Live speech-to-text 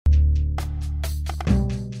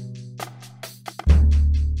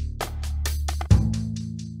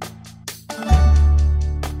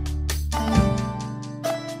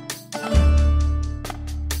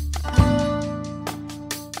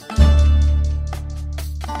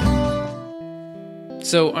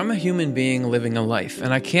So I'm a human being living a life,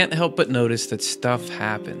 and I can't help but notice that stuff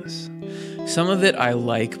happens. Some of it I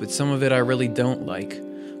like, but some of it I really don't like.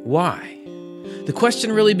 Why? The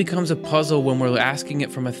question really becomes a puzzle when we're asking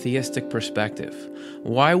it from a theistic perspective.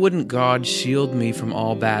 Why wouldn't God shield me from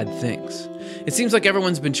all bad things? It seems like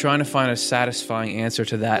everyone's been trying to find a satisfying answer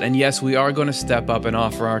to that, and yes, we are going to step up and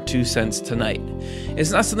offer our 2 cents tonight.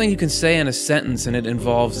 It's not something you can say in a sentence, and it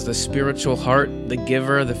involves the spiritual heart, the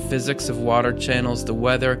giver, the physics of water channels, the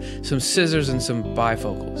weather, some scissors, and some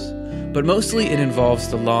bifocals. But mostly it involves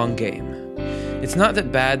the long game. It's not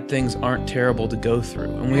that bad things aren't terrible to go through,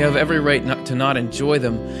 and we have every right to not enjoy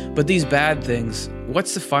them, but these bad things,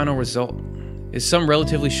 what's the final result? Is some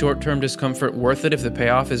relatively short-term discomfort worth it if the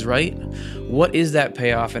payoff is right? What is that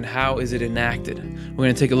payoff and how is it enacted? We're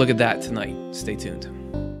going to take a look at that tonight. Stay tuned.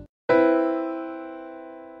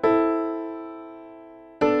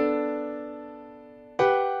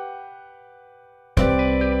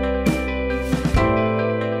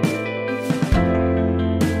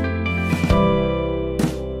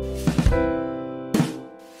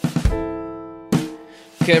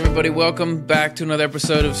 Okay, everybody, welcome back to another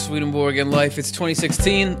episode of Swedenborg and Life. It's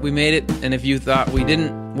 2016. We made it, and if you thought weren't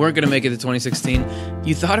going to make it to 2016,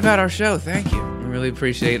 you thought about our show. Thank you. We really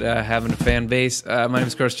appreciate having a fan base. My name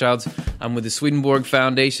is Chris Childs. I'm with the Swedenborg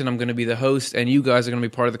Foundation. I'm going to be the host, and you guys are going to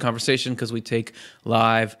be part of the conversation because we take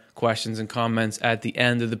live questions and comments at the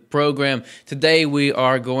end of the program. Today, we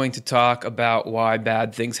are going to talk about why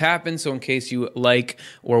bad things happen. So in case you like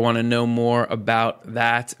or want to know more about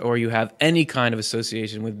that, or you have any kind of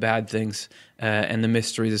association with bad things and the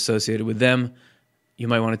mysteries associated with them, you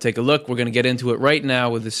might want to take a look. We're going to get into it right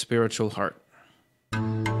now with the spiritual heart.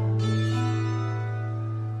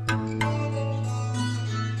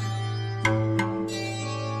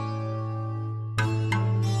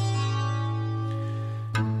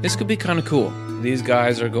 This could be kind of cool. These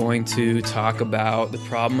guys are going to talk about the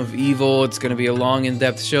problem of evil. It's going to be a long,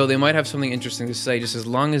 in-depth show. They might have something interesting to say, just as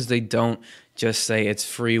long as they don't just say it's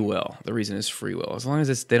free will. The reason is free will. As long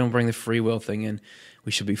as they don't bring the free will thing in,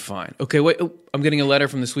 we should be fine. Okay, wait. Oh, I'm getting a letter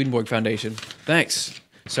from the Swedenborg Foundation. Thanks.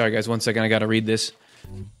 Sorry, guys. 1 second. I got to read this.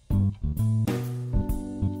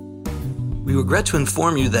 We regret to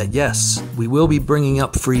inform you that, yes, we will be bringing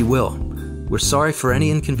up free will. We're sorry for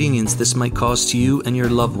any inconvenience this might cause to you and your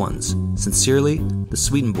loved ones. Sincerely, the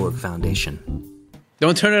Swedenborg Foundation.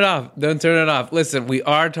 Don't turn it off. Don't turn it off. Listen, we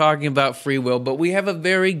are talking about free will, but we have a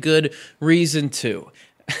very good reason to.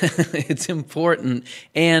 It's important,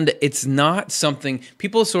 and it's not something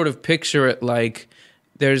people sort of picture it like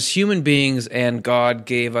there's human beings and God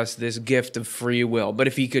gave us this gift of free will. But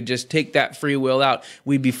if he could just take that free will out,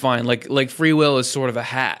 we'd be fine. Like free will is sort of a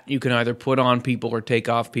hat. You can either put on people or take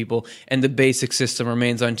off people, and the basic system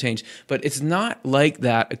remains unchanged. But it's not like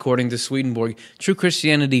that, according to Swedenborg. True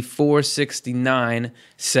Christianity 469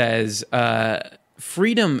 says,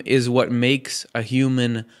 freedom is what makes a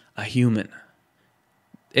human a human.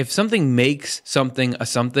 If something makes something a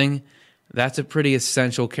something, that's a pretty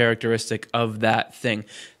essential characteristic of that thing.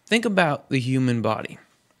 Think about the human body.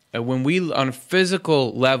 When we, on a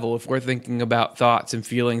physical level, if we're thinking about thoughts and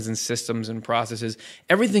feelings and systems and processes,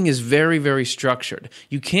 everything is very, very structured.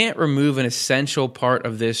 You can't remove an essential part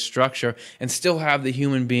of this structure and still have the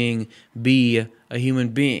human being be a human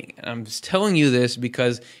being. And I'm just telling you this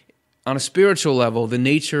because on a spiritual level, the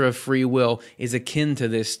nature of free will is akin to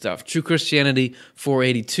this stuff. True Christianity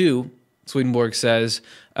 482, Swedenborg says,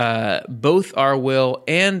 both our will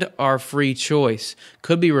and our free choice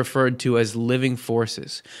could be referred to as living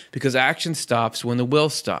forces because action stops when the will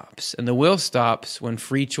stops, and the will stops when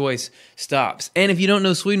free choice stops. And if you don't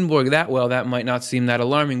know Swedenborg that well, that might not seem that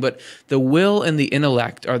alarming, but the will and the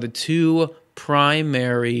intellect are the two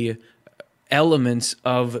primary elements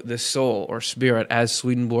of the soul or spirit, as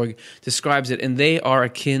Swedenborg describes it, and they are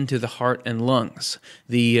akin to the heart and lungs.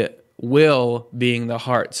 The will being the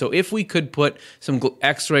heart. So if we could put some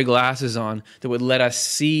x-ray glasses on that would let us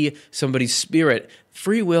see somebody's spirit,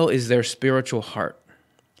 free will is their spiritual heart.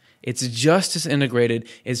 It's just as integrated.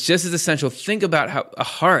 It's just as essential. Think about how a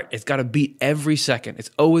heart, it's got to beat every second.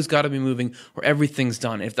 It's always got to be moving or everything's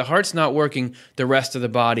done. If the heart's not working, the rest of the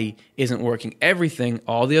body isn't working. Everything,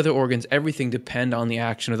 all the other organs, everything depend on the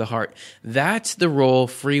action of the heart. That's the role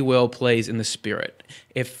free will plays in the spirit.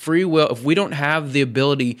 If we don't have the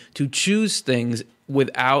ability to choose things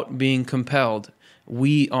without being compelled,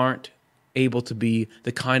 we aren't able to be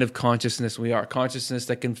the kind of consciousness we are. Consciousness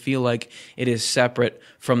that can feel like it is separate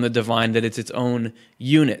from the divine, that it's its own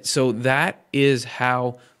unit. So that is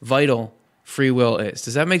how vital free will is.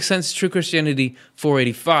 Does that make sense? True Christianity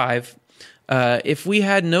 485 If we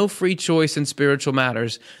had no free choice in spiritual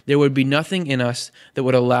matters, there would be nothing in us that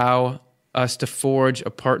would allow us to forge a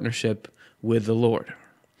partnership with the Lord.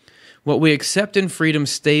 What we accept in freedom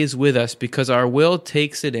stays with us because our will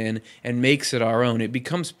takes it in and makes it our own. It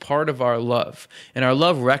becomes part of our love, and our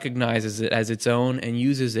love recognizes it as its own and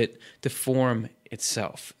uses it to form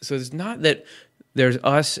itself. So it's not that there's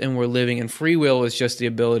us and we're living, and free will is just the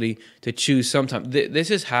ability to choose sometimes. This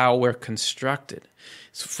is how we're constructed.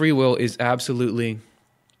 So free will is absolutely,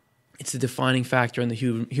 it's the defining factor in the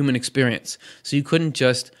human experience. So you couldn't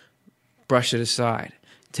just brush it aside,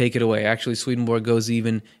 take it away. Actually, Swedenborg goes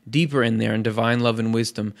even deeper in there in Divine Love and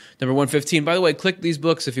Wisdom. Number 115. By the way, click these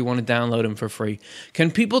books if you want to download them for free.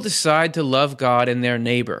 Can people decide to love God and their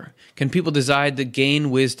neighbor? Can people decide to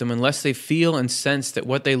gain wisdom unless they feel and sense that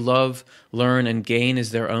what they love, learn, and gain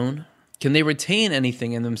is their own? Can they retain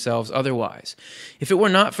anything in themselves otherwise? If it were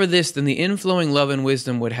not for this, then the inflowing love and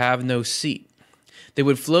wisdom would have no seat. They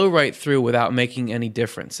would flow right through without making any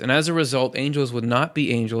difference. And as a result, angels would not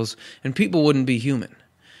be angels, and people wouldn't be human.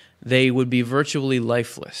 They would be virtually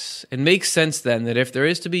lifeless. It makes sense then that if there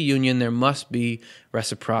is to be union, there must be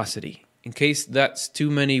reciprocity. In case that's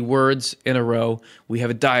too many words in a row, we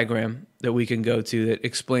have a diagram that we can go to that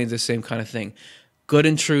explains the same kind of thing. Good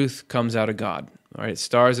and truth comes out of God. All right,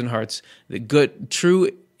 stars and hearts. The good,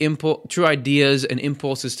 true ideas and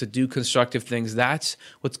impulses to do constructive things, that's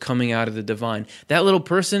what's coming out of the divine. That little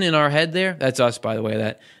person in our head there, that's us, by the way,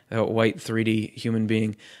 that white 3D human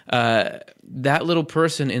being. That little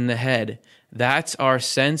person in the head, that's our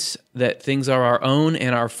sense that things are our own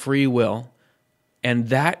and our free will. And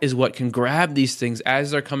that is what can grab these things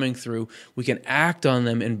as they're coming through. We can act on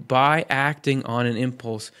them, and by acting on an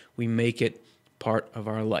impulse, we make it part of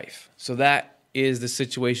our life. So that is the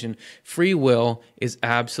situation. Free will is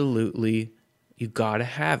absolutely, you got to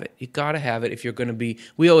have it. You got to have it if you're going to be,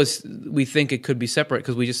 we think it could be separate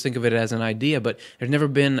because we just think of it as an idea, but there's never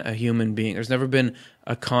been a human being. There's never been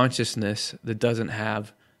a consciousness that doesn't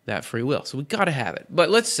have that free will. So we got to have it. But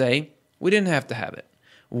let's say we didn't have to have it.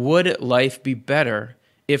 Would life be better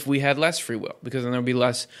if we had less free will? Because then there would be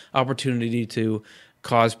less opportunity to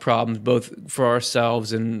cause problems, both for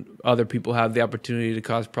ourselves and other people have the opportunity to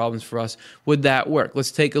cause problems for us. Would that work? Let's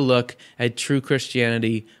take a look at True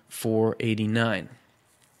Christianity 489.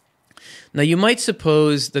 Now, you might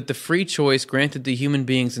suppose that the free choice granted to human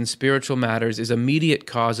beings in spiritual matters is immediate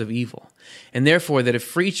cause of evil, and therefore that if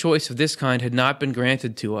free choice of this kind had not been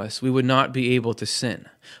granted to us, we would not be able to sin.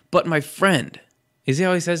 But my friend, is he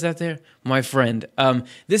how he says that there? My friend.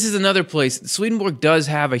 This is another place. Swedenborg does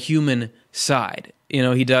have a human side. You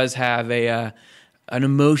know, he does have an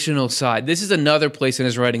emotional side. This is another place in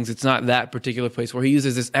his writings. It's not that particular place where he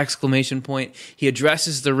uses this exclamation point. He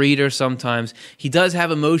addresses the reader sometimes. He does have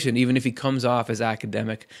emotion, even if he comes off as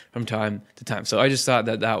academic from time to time. So I just thought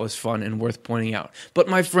that that was fun and worth pointing out. But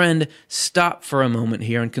my friend, stop for a moment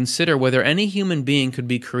here and consider whether any human being could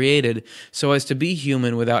be created so as to be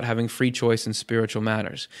human without having free choice in spiritual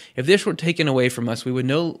matters. If this were taken away from us, we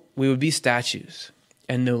would be statues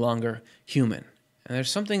and no longer human. And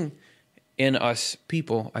there's something in us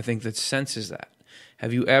people, I think, that senses that.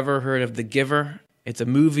 Have you ever heard of The Giver? It's a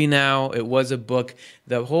movie now. It was a book.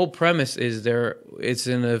 The whole premise is it's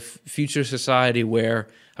in a future society where,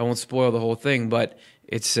 I won't spoil the whole thing, but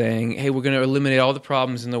it's saying, hey, we're going to eliminate all the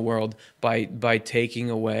problems in the world by taking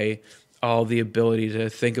away all the ability to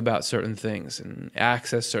think about certain things and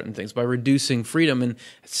access certain things, by reducing freedom, and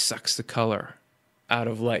it sucks the color out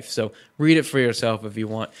of life. So read it for yourself if you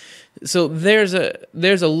want. So there's a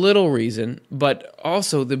little reason, but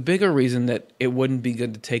also the bigger reason that it wouldn't be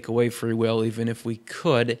good to take away free will, even if we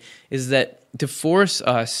could, is that to force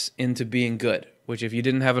us into being good, which if you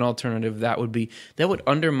didn't have an alternative, that would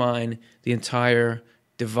undermine the entire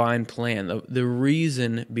divine plan, the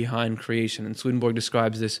reason behind creation. And Swedenborg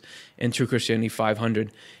describes this in True Christianity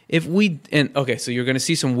 500. So you're going to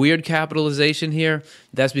see some weird capitalization here.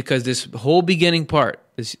 That's because this whole beginning part,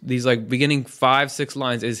 these like beginning 5-6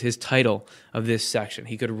 lines, is his title of this section.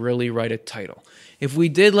 He could really write a title. If we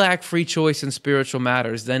did lack free choice in spiritual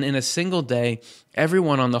matters, then in a single day,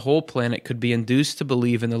 everyone on the whole planet could be induced to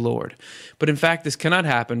believe in the Lord. But in fact, this cannot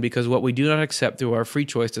happen because what we do not accept through our free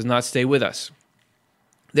choice does not stay with us.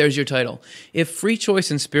 There's your title. If free choice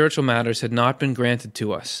in spiritual matters had not been granted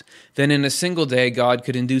to us, then in a single day God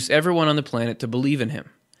could induce everyone on the planet to believe in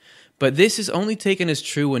him. But this is only taken as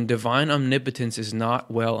true when divine omnipotence is not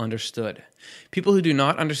well understood. People who do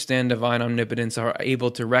not understand divine omnipotence are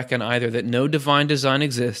able to reckon either that no divine design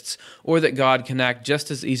exists or that God can act just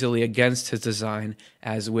as easily against his design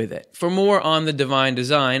as with it. For more on the divine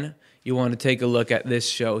design, you want to take a look at this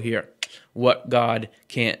show here. what God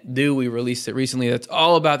can't do. We released it recently. That's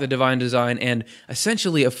all about the divine design and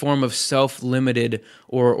essentially a form of self-limited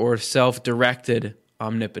or self-directed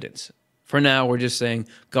omnipotence. For now, we're just saying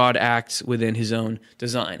God acts within his own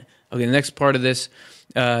design. Okay, the next part of this,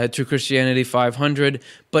 True Christianity 500.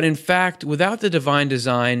 But in fact, without the divine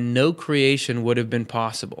design, no creation would have been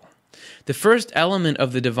possible. The first element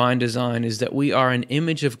of the divine design is that we are an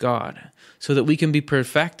image of God, so that we can be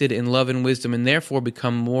perfected in love and wisdom and therefore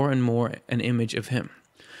become more and more an image of him.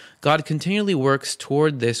 God continually works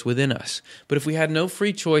toward this within us. But if we had no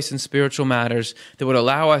free choice in spiritual matters that would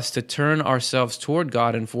allow us to turn ourselves toward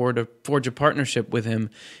God and forge a partnership with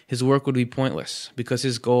him, his work would be pointless because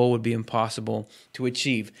his goal would be impossible to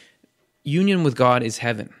achieve. Union with God is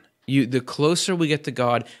heaven. The closer we get to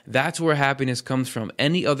God, that's where happiness comes from.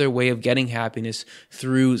 Any other way of getting happiness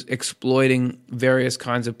through exploiting various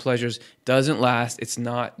kinds of pleasures doesn't last. It's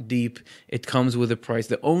not deep. It comes with a price.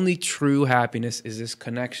 The only true happiness is this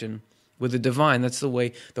connection with the divine. That's the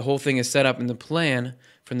way the whole thing is set up. And the plan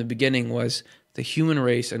from the beginning was the human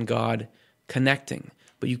race and God connecting.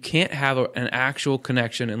 But you can't have an actual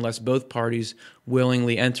connection unless both parties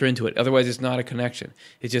willingly enter into it. Otherwise, it's not a connection.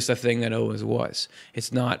 It's just a thing that always was.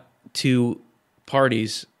 It's not two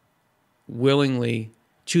parties willingly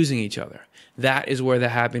choosing each other. That is where the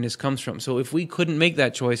happiness comes from. So if we couldn't make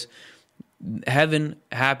that choice, heaven,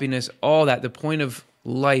 happiness, all that, the point of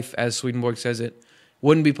life, as Swedenborg says it,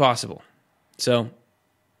 wouldn't be possible. So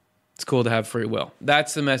it's cool to have free will.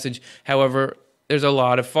 That's the message. However, there's a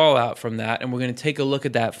lot of fallout from that, and we're going to take a look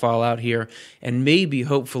at that fallout here and maybe,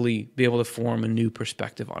 hopefully, be able to form a new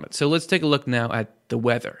perspective on it. So let's take a look now at the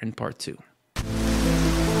weather in part 2.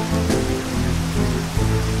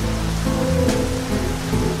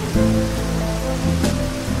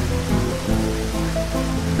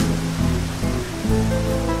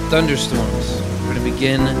 Thunderstorms. We're going to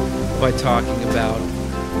begin by talking about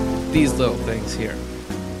these little things here.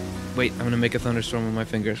 Wait, I'm going to make a thunderstorm with my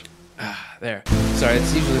fingers. There. Sorry,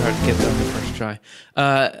 it's usually hard to get done the first try.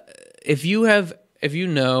 If you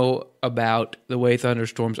know about the way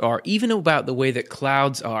thunderstorms are, even about the way that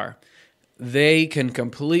clouds are, they can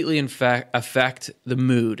completely affect the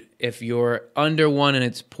mood. If you're under one and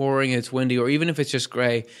it's pouring, it's windy, or even if it's just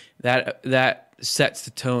gray, that sets the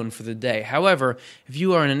tone for the day. However, if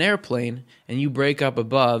you are in an airplane and you break up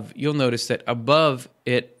above, you'll notice that above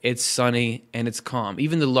it's sunny and it's calm.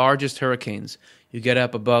 Even the largest hurricanes, you get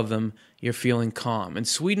up above them, you're feeling calm. And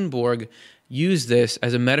Swedenborg used this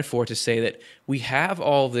as a metaphor to say that we have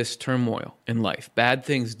all this turmoil in life. Bad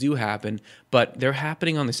things do happen, but they're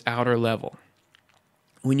happening on this outer level.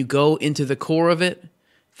 When you go into the core of it,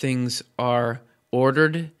 things are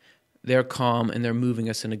ordered, they're calm, and they're moving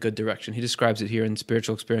us in a good direction. He describes it here in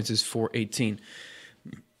Spiritual Experiences 4:18.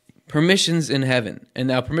 Permissions in heaven. And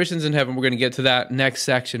now permissions in heaven, we're going to get to that next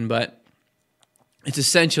section, but it's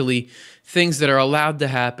essentially things that are allowed to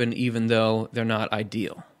happen even though they're not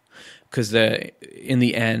ideal, because in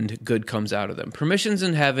the end, good comes out of them. Permissions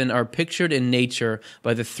in heaven are pictured in nature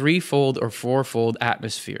by the threefold or fourfold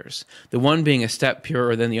atmospheres, the one being a step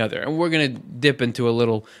purer than the other. And we're going to dip into a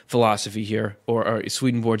little philosophy here, or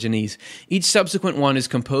Swedenborgianese. Each subsequent one is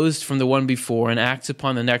composed from the one before and acts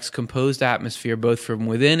upon the next composed atmosphere, both from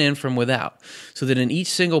within and from without, so that in each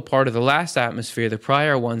single part of the last atmosphere, the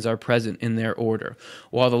prior ones are present in their order.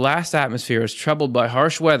 While the last atmosphere is troubled by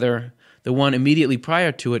harsh weather, the one immediately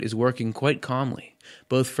prior to it is working quite calmly,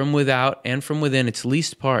 both from without and from within its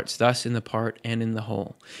least parts, thus in the part and in the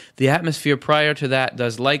whole. The atmosphere prior to that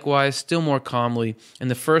does likewise still more calmly,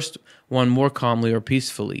 and the first one more calmly or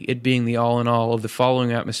peacefully, it being the all in all of the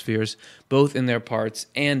following atmospheres, both in their parts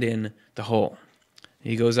and in the whole.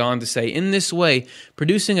 He goes on to say, in this way,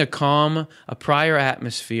 producing a calm, a prior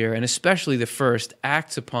atmosphere, and especially the first,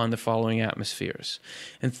 acts upon the following atmospheres,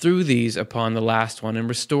 and through these upon the last one, and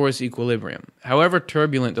restores equilibrium, however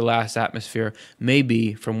turbulent the last atmosphere may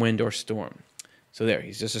be from wind or storm. So there,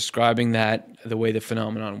 he's just describing that, the way the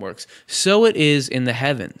phenomenon works. So it is in the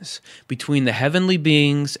heavens, between the heavenly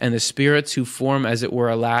beings and the spirits who form, as it were,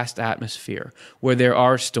 a last atmosphere, where there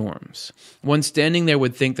are storms. One standing there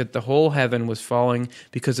would think that the whole heaven was falling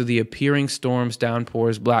because of the appearing storms,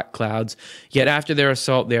 downpours, black clouds, yet after their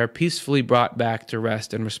assault they are peacefully brought back to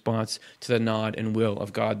rest in response to the nod and will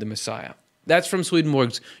of God the Messiah. That's from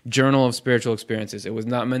Swedenborg's Journal of Spiritual Experiences. It was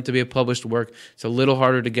not meant to be a published work. It's a little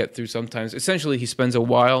harder to get through sometimes. Essentially, he spends a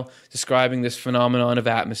while describing this phenomenon of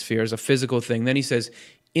atmosphere as a physical thing. Then he says,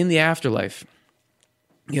 in the afterlife,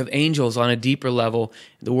 You have angels on a deeper level,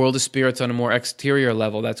 the world of spirits on a more exterior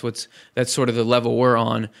level. That's sort of the level we're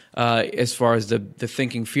on as far as the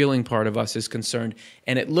thinking, feeling part of us is concerned.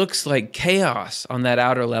 And it looks like chaos on that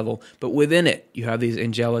outer level, but within it, you have these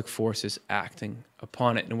angelic forces acting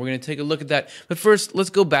upon it. And we're going to take a look at that. But first,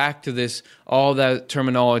 let's go back to all that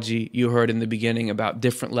terminology you heard in the beginning about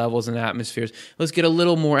different levels and atmospheres. Let's get a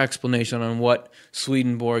little more explanation on what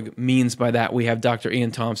Swedenborg means by that. We have Dr.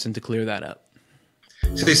 Ian Thompson to clear that up.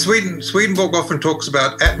 See, Swedenborg often talks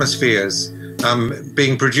about atmospheres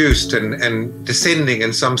being produced and descending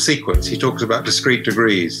in some sequence. He talks about discrete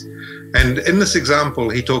degrees. And in this example,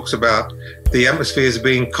 he talks about the atmospheres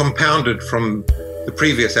being compounded from the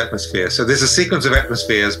previous atmosphere. So there's a sequence of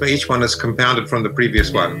atmospheres, but each one is compounded from the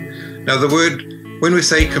previous one. Now, the word, when we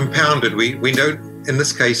say compounded, we don't, in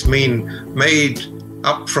this case, mean made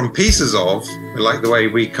up from pieces of, like the way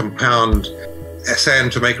we compound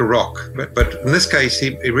sand to make a rock. But in this case,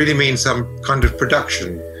 he really means some kind of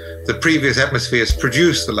production. The previous atmospheres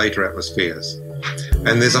produce the later atmospheres.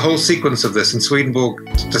 And there's a whole sequence of this, and Swedenborg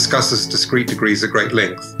discusses discrete degrees at great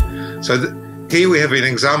length. So here we have an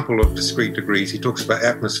example of discrete degrees. He talks about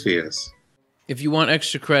atmospheres. If you want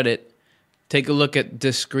extra credit, take a look at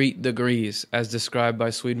discrete degrees as described by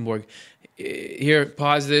Swedenborg. Here,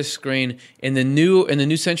 pause this screen. In the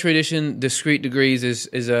New Century Edition, discrete degrees is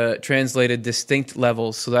translated distinct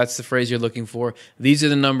levels. So that's the phrase you're looking for. These are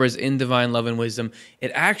the numbers in divine love and wisdom.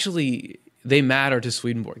 They matter to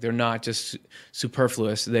Swedenborg. They're not just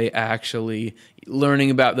superfluous. They actually, learning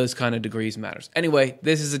about those kind of degrees matters. Anyway,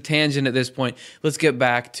 this is a tangent at this point. Let's get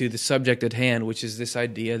back to the subject at hand, which is this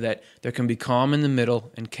idea that there can be calm in the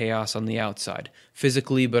middle and chaos on the outside,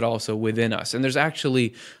 physically but also within us. And there's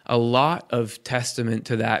actually a lot of testament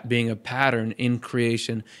to that being a pattern in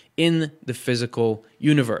creation in the physical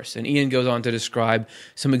universe. And Ian goes on to describe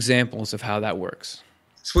some examples of how that works.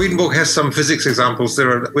 Swedenborg has some physics examples.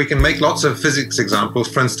 We can make lots of physics examples.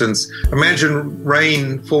 For instance, imagine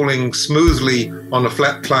rain falling smoothly on a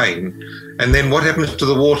flat plain, and then what happens to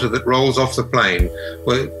the water that rolls off the plain?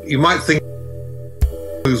 Well, you might think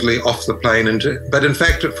smoothly off the plain, but in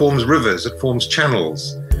fact it forms rivers, it forms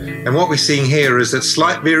channels. And what we're seeing here is that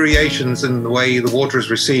slight variations in the way the water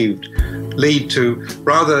is received lead to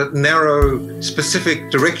rather narrow,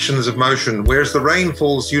 specific directions of motion, whereas the rain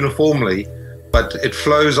falls uniformly, but it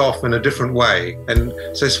flows off in a different way. And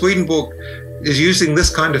so Swedenborg is using this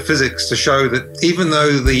kind of physics to show that even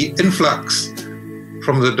though the influx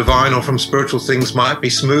from the divine or from spiritual things might be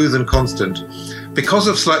smooth and constant, because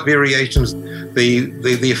of slight variations, the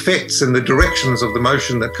effects and the directions of the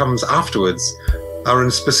motion that comes afterwards are in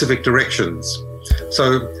specific directions.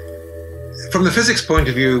 So from the physics point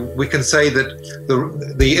of view, we can say that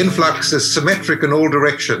the influx is symmetric in all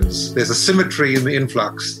directions. There's a symmetry in the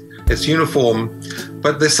influx. It's uniform,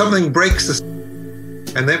 but there's something breaks this,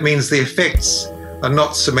 and that means the effects are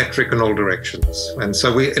not symmetric in all directions. And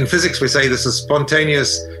so in physics, we say this is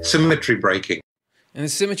spontaneous symmetry breaking. And the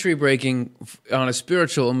symmetry breaking on a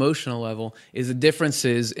spiritual, emotional level is the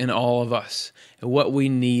differences in all of us and what we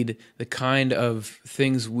need, the kind of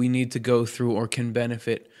things we need to go through or can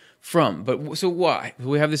benefit from. But so why?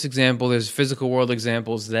 We have this example. There's physical world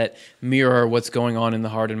examples that mirror what's going on in the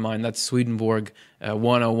heart and mind. That's Swedenborg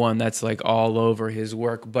 101. That's like all over his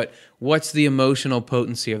work. But what's the emotional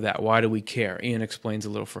potency of that? Why do we care? Ian explains a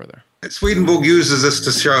little further. Swedenborg uses this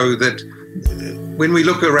to show that when we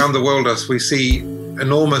look around the world, we see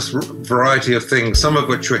enormous variety of things, some of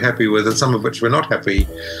which we're happy with and some of which we're not happy.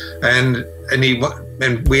 And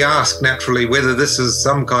we ask naturally whether this is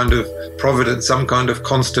some kind of providence, some kind of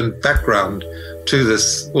constant background to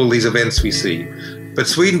all these events we see. But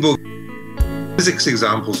Swedenborg physics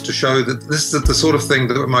examples to show that this is the sort of thing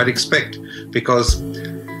that we might expect, because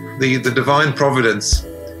the divine providence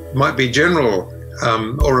might be general,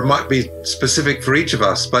 or it might be specific for each of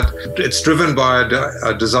us, but it's driven by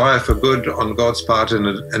a desire for good on God's part and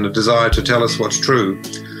a desire to tell us what's true.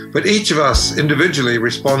 But each of us individually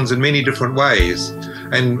responds in many different ways.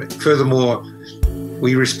 And furthermore,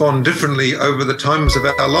 we respond differently over the times of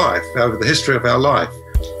our life, over the history of our life.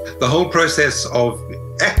 The whole process of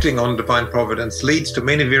acting on divine providence leads to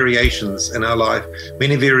many variations in our life,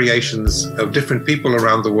 many variations of different people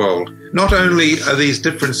around the world. Not only are these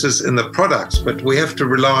differences in the products, but we have to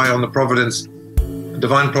rely on the providence,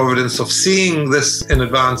 divine providence of seeing this in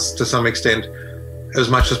advance to some extent as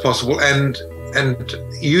much as possible and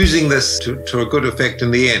using this to a good effect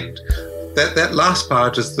in the end. That last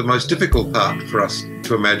part is the most difficult part for us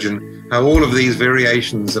to imagine, how all of these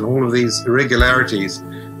variations and all of these irregularities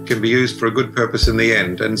can be used for a good purpose in the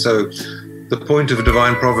end. And so the point of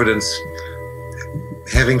divine providence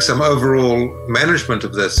having some overall management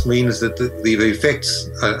of this means that the effects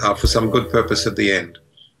are for some good purpose at the end.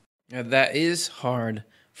 Now, that is hard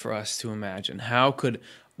for us to imagine. How could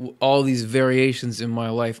all these variations in my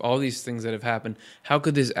life, all these things that have happened, how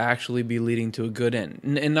could this actually be leading to a good end?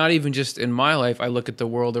 And not even just in my life. I look at the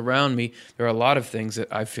world around me. There are a lot of things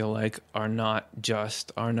that I feel like are not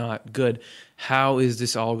just, are not good. How is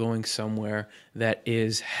this all going somewhere that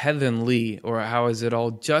is heavenly, or how is it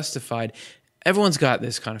all justified? Everyone's got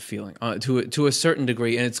this kind of feeling to a certain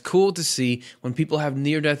degree, and it's cool to see when people have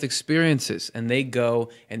near-death experiences and they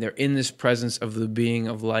go and they're in this presence of the being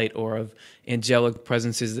of light or of angelic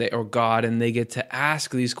presences or God, and they get to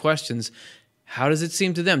ask these questions. How does it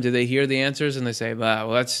seem to them? Do they hear the answers and they say,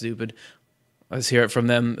 well, that's stupid? Let's hear it from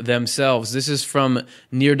them themselves. This is from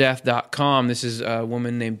neardeath.com. This is a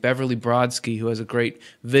woman named Beverly Brodsky who has a great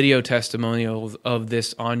video testimonial of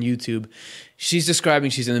this on YouTube. She's describing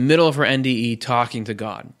she's in the middle of her NDE talking to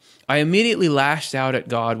God. I immediately lashed out at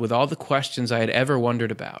God with all the questions I had ever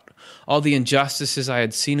wondered about, all the injustices I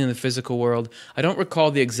had seen in the physical world. I don't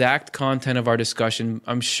recall the exact content of our discussion.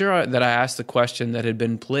 I'm sure that I asked the question that had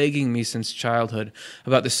been plaguing me since childhood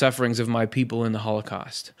about the sufferings of my people in the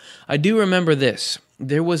Holocaust. I do remember this.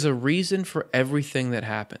 There was a reason for everything that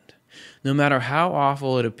happened. No matter how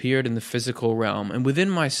awful it appeared in the physical realm, and within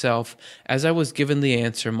myself, as I was given the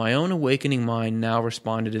answer, my own awakening mind now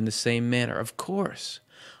responded in the same manner. Of course.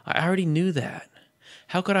 I already knew that.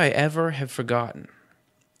 How could I ever have forgotten?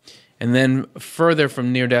 And then further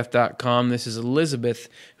from neardeath.com, this is Elizabeth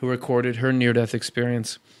who recorded her near-death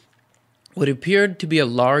experience. What appeared to be a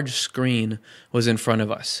large screen was in front of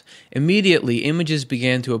us. Immediately, images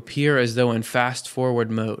began to appear as though in fast-forward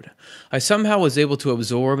mode. I somehow was able to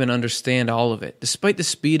absorb and understand all of it, despite the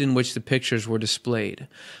speed in which the pictures were displayed.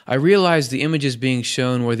 I realized the images being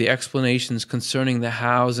shown were the explanations concerning the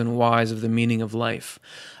hows and whys of the meaning of life.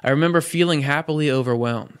 I remember feeling happily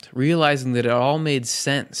overwhelmed, realizing that it all made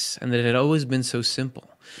sense and that it had always been so simple.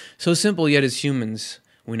 So simple, yet as humans,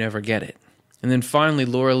 we never get it. And then finally,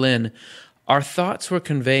 Laura Lynn, our thoughts were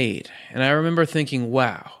conveyed, and I remember thinking,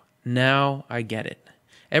 wow, now I get it.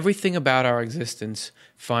 Everything about our existence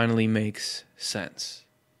finally makes sense.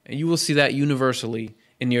 And you will see that universally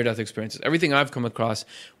in near-death experiences. Everything I've come across,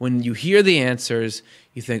 when you hear the answers,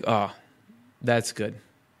 you think, oh, that's good.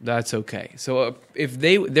 That's okay. So if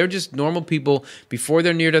they're just normal people before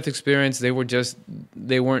their near-death experience, they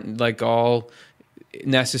weren't like all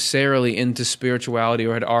necessarily into spirituality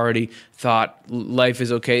or had already thought life is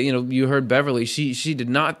okay. You know, you heard Beverly, she did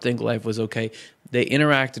not think life was okay. They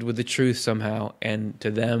interacted with the truth somehow, and to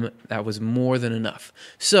them that was more than enough.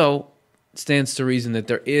 So it stands to reason that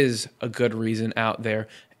there is a good reason out there,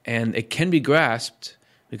 and it can be grasped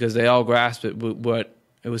because they all grasped it, but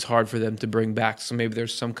it was hard for them to bring back. So maybe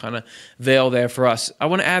there's some kind of veil there for us. I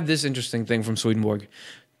want to add this interesting thing from Swedenborg,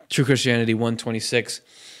 True Christianity 126.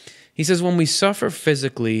 He says, when we suffer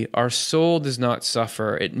physically, our soul does not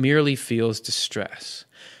suffer. It merely feels distress.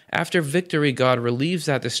 After victory, God relieves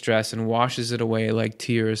that distress and washes it away like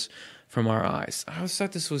tears from our eyes. I always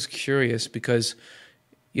thought this was curious because,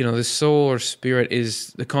 you know, the soul or spirit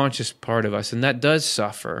is the conscious part of us, and that does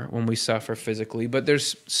suffer when we suffer physically. But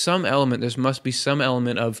there's some element, there must be some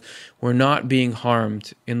element of we're not being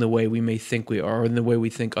harmed in the way we may think we are, or in the way we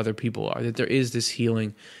think other people are, that there is this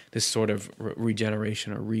healing, this sort of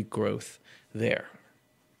regeneration or regrowth there.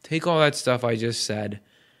 Take all that stuff I just said.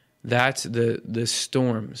 That's the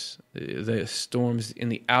storms in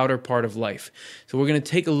the outer part of life. So we're going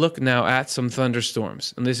to take a look now at some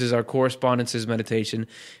thunderstorms. And this is our correspondences meditation,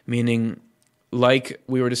 meaning, like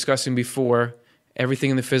we were discussing before,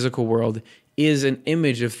 everything in the physical world is an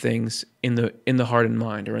image of things in the heart and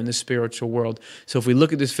mind, or in the spiritual world. So if we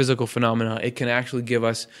look at this physical phenomena, it can actually give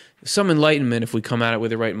us some enlightenment if we come at it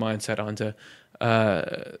with the right mindset onto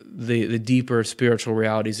the deeper spiritual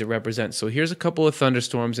realities it represents. So here's a couple of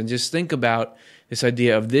thunderstorms, and just think about this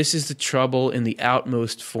idea of this is the trouble in the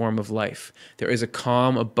outmost form of life. There is a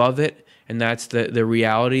calm above it, and that's the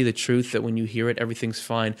reality, the truth, that when you hear it, everything's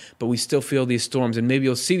fine, but we still feel these storms, and maybe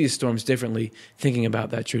you'll see these storms differently thinking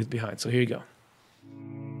about that truth behind. So here you go.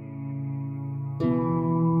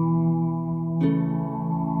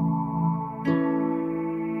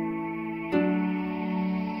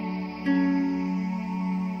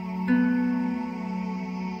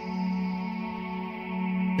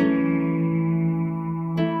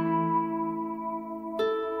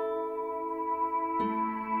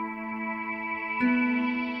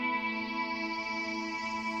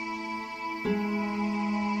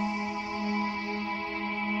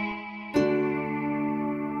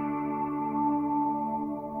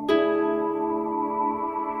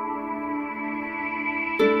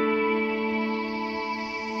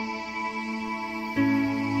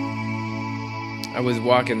 I was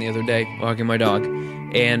walking the other day, walking my dog,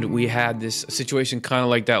 and we had this situation kind of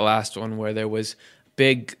like that last one where there was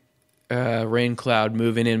big rain cloud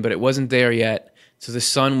moving in, but it wasn't there yet. So the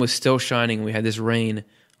sun was still shining. We had this rain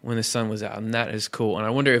when the sun was out, and that is cool. And I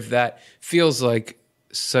wonder if that feels like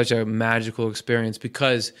such a magical experience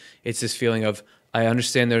because it's this feeling of, I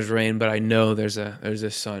understand there's rain, but I know there's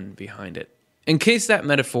a sun behind it. In case that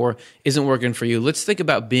metaphor isn't working for you, let's think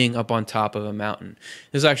about being up on top of a mountain.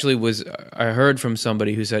 This actually was, I heard from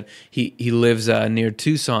somebody who said he lives near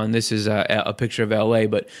Tucson. This is a picture of LA,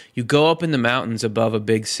 but you go up in the mountains above a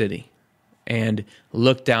big city and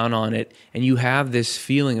look down on it, and you have this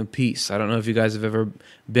feeling of peace. I don't know if you guys have ever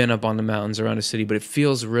been up on the mountains around a city, but it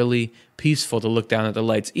feels really peaceful to look down at the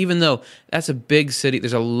lights. Even though that's a big city,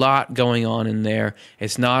 there's a lot going on in there.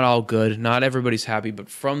 It's not all good. Not everybody's happy, but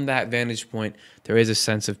from that vantage point, there is a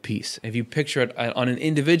sense of peace. If you picture it on an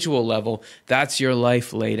individual level, that's your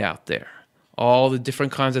life laid out there. All the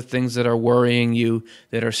different kinds of things that are worrying you,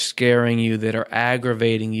 that are scaring you, that are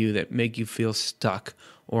aggravating you, that make you feel stuck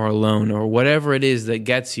or alone, or whatever it is that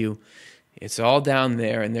gets you, it's all down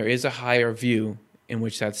there, and there is a higher view in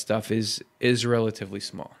which that stuff is relatively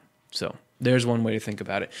small. So there's one way to think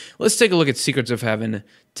about it. Let's take a look at Secrets of Heaven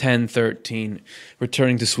 10:13,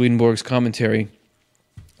 returning to Swedenborg's commentary.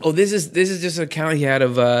 Oh, this is just an account he had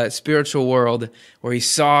of a spiritual world where he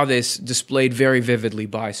saw this displayed very vividly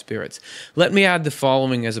by spirits. Let me add the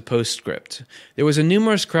following as a postscript. There was a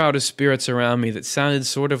numerous crowd of spirits around me that sounded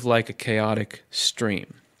sort of like a chaotic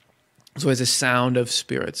stream. So there's a sound of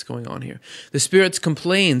spirits going on here. The spirits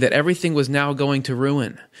complained that everything was now going to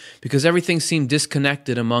ruin because everything seemed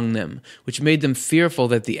disconnected among them, which made them fearful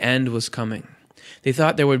that the end was coming. They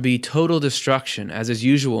thought there would be total destruction, as is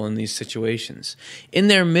usual in these situations. In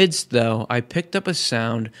their midst, though, I picked up a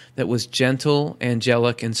sound that was gentle,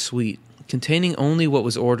 angelic, and sweet, containing only what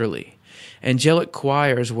was orderly. Angelic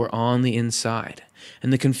choirs were on the inside,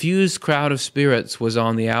 and the confused crowd of spirits was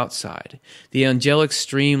on the outside. The angelic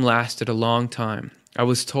stream lasted a long time. I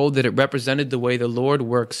was told that it represented the way the Lord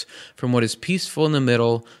works from what is peaceful in the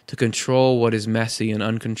middle to control what is messy and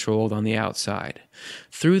uncontrolled on the outside.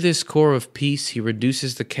 Through this core of peace, he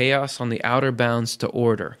reduces the chaos on the outer bounds to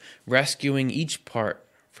order, rescuing each part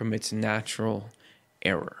from its natural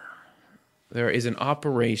error. There is an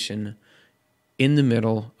operation in the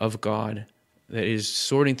middle of God that is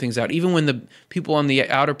sorting things out. Even when the people on the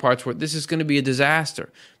outer parts were, this is going to be a disaster,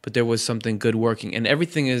 but there was something good working. And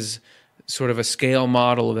everything is sort of a scale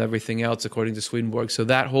model of everything else, according to Swedenborg. So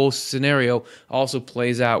that whole scenario also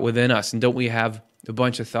plays out within us. And don't we have a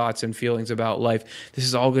bunch of thoughts and feelings about life? This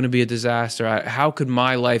is all going to be a disaster. How could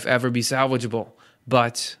my life ever be salvageable?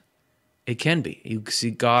 But it can be. You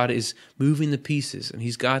see, God is moving the pieces, and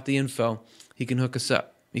he's got the info. He can hook us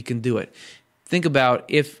up. He can do it. Think about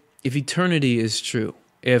if eternity is true,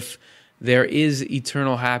 if there is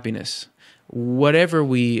eternal happiness, whatever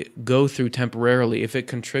we go through temporarily, if it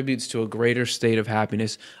contributes to a greater state of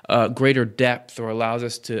happiness, greater depth, or allows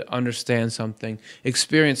us to understand something,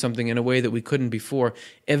 experience something in a way that we couldn't before,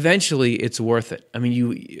 eventually it's worth it. I mean,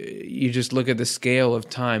 you just look at the scale of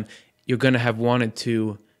time, you're going to have wanted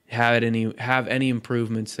to have any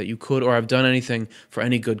improvements that you could, or have done anything for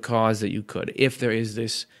any good cause that you could, if there is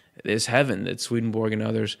this heaven that Swedenborg and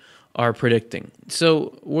others are predicting.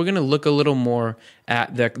 So we're going to look a little more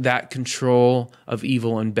at that control of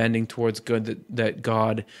evil and bending towards good that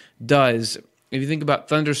God does. If you think about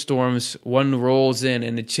thunderstorms, one rolls in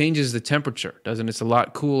and it changes the temperature, doesn't it? It's a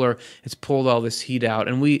lot cooler. It's pulled all this heat out.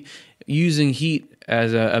 And we, using heat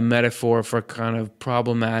as a metaphor for kind of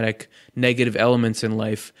problematic, negative elements in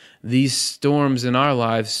life, these storms in our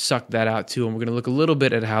lives suck that out too. And we're going to look a little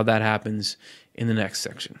bit at how that happens in the next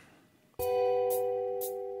section.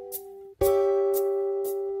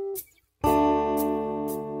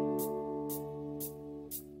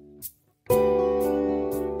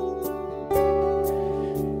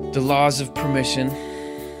 The laws of permission,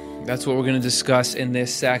 that's what we're going to discuss in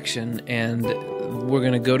this section, and we're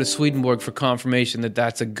going to go to Swedenborg for confirmation that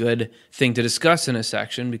that's a good thing to discuss in a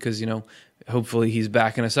section because, hopefully he's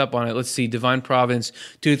backing us up on it. Let's see, Divine Providence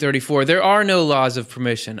 234. There are no laws of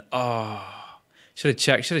permission. Should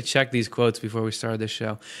have checked these quotes before we started this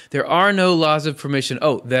show. There are no laws of permission,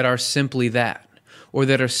 that are simply that, or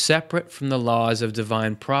that are separate from the laws of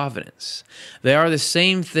divine providence. They are the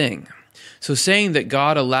same thing. So saying that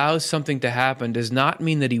God allows something to happen does not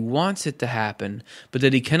mean that he wants it to happen, but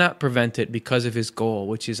that he cannot prevent it because of his goal,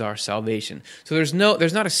 which is our salvation. So there's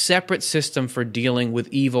not a separate system for dealing with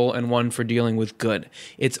evil and one for dealing with good.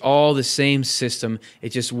 It's all the same system,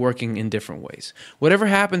 it's just working in different ways. Whatever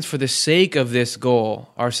happens for the sake of this goal,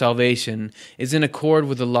 our salvation, is in accord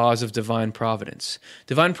with the laws of divine providence.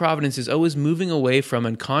 Divine providence is always moving away from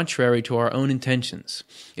and contrary to our own intentions.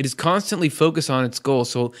 It is constantly focused on its goal,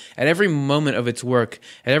 so at every moment of its work,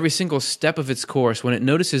 at every single step of its course, when it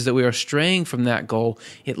notices that we are straying from that goal,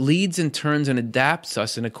 it leads and turns and adapts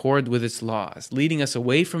us in accord with its laws, leading us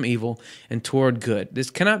away from evil and toward good. This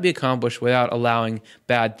cannot be accomplished without allowing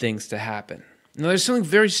bad things to happen. Now, there's something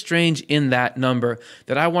very strange in that number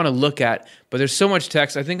that I want to look at, but there's so much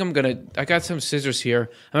text. I think I got some scissors here.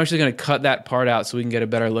 I'm actually going to cut that part out so we can get a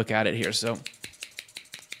better look at it here. So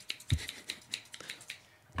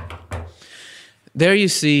there you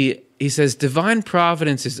see, he says, divine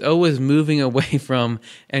providence is always moving away from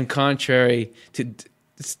and contrary to...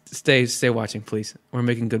 Stay watching, please. We're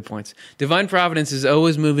making good points. Divine providence is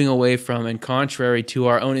always moving away from and contrary to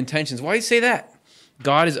our own intentions. Why do you say that?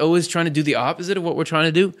 God is always trying to do the opposite of what we're trying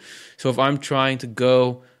to do. So if I'm trying to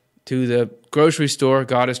go to the grocery store,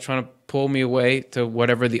 God is trying to pull me away to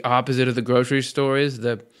whatever the opposite of the grocery store is,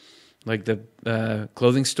 the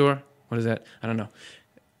clothing store. What is that? I don't know.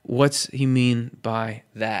 What's he mean by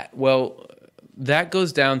that? Well, that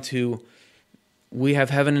goes down to we have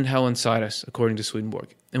heaven and hell inside us, according to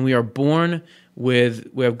Swedenborg. And we are born we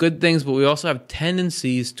have good things, but we also have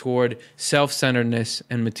tendencies toward self-centeredness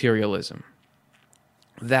and materialism.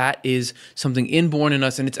 That is something inborn in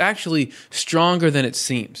us, and it's actually stronger than it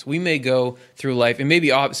seems. We may go through life, and maybe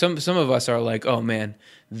some of us are like, oh man,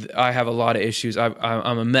 I have a lot of issues.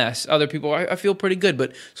 I'm a mess. Other people, I feel pretty good.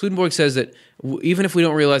 But Swedenborg says that even if we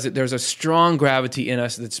don't realize it, there's a strong gravity in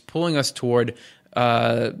us that's pulling us toward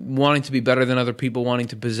wanting to be better than other people, wanting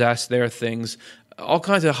to possess their things, all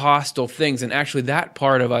kinds of hostile things. And actually that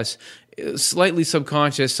part of us, slightly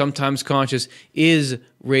subconscious, sometimes conscious, is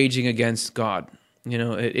raging against God. You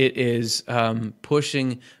know, it is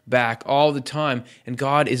pushing back all the time, and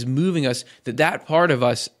God is moving us. That part of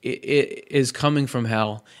us it is coming from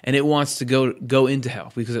hell, and it wants to go into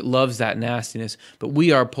hell because it loves that nastiness. But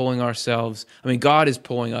we are pulling ourselves. I mean, God is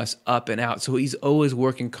pulling us up and out, so He's always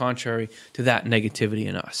working contrary to that negativity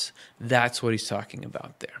in us. That's what He's talking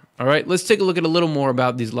about there. All right, let's take a look at a little more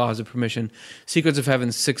about these laws of permission. Secrets of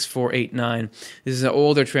Heaven 6489. This is an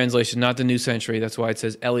older translation, not the New Century. That's why it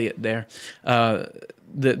says Eliot there.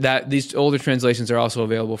 These older translations are also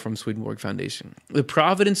available from Swedenborg Foundation. The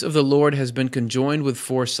providence of the Lord has been conjoined with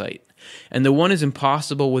foresight, and the one is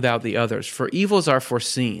impossible without the others. For evils are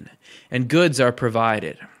foreseen, and goods are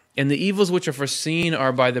provided. And the evils which are foreseen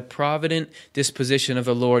are by the provident disposition of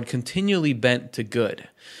the Lord continually bent to good.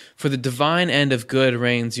 For the divine end of good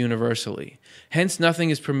reigns universally. Hence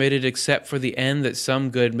nothing is permitted except for the end that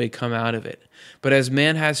some good may come out of it. But as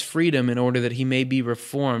man has freedom in order that he may be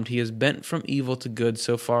reformed, he is bent from evil to good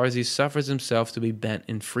so far as he suffers himself to be bent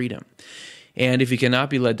in freedom. And if he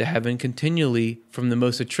cannot be led to heaven, continually from the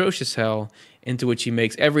most atrocious hell into which he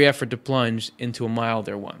makes every effort to plunge into a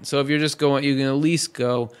milder one. So if you're just going, you can at least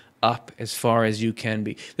go up as far as you can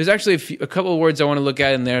be. There's actually a couple of words I want to look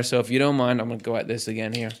at in there, so if you don't mind, I'm going to go at this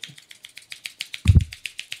again here.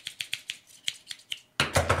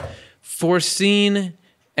 Foreseen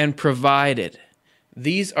and provided.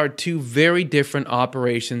 These are two very different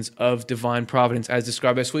operations of divine providence as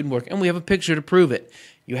described by Swedenborg, and we have a picture to prove it.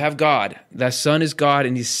 You have God. That Son is God,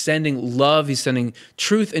 and He's sending love, He's sending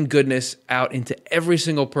truth and goodness out into every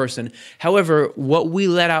single person. However, what we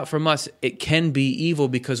let out from us, it can be evil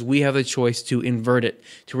because we have the choice to invert it,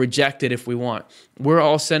 to reject it if we want. We're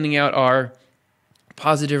all sending out our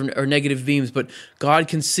positive or negative beams, but God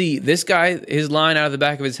can see this guy, his line out of the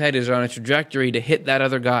back of his head is on a trajectory to hit that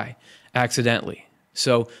other guy accidentally.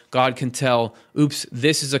 So God can tell, oops,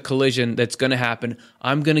 this is a collision that's going to happen.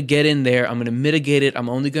 I'm going to get in there. I'm going to mitigate it. I'm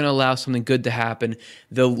only going to allow something good to happen.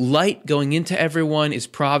 The light going into everyone is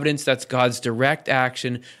providence. That's God's direct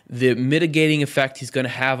action. The mitigating effect He's going to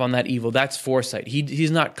have on that evil, that's foresight. He's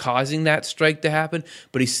not causing that strike to happen,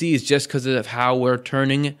 but He sees just because of how we're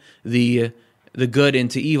turning the good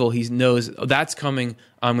into evil. He knows that's coming.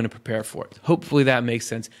 I'm going to prepare for it. Hopefully that makes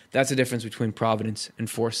sense. That's the difference between providence and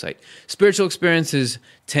foresight. Spiritual Experiences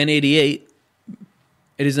 1088.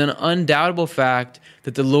 It is an undoubtable fact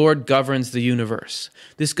that the Lord governs the universe.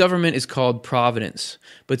 This government is called providence.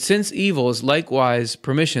 But since evils, likewise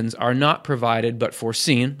permissions, are not provided but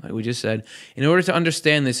foreseen, like we just said, in order to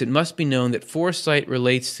understand this, it must be known that foresight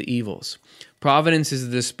relates to evils. Providence is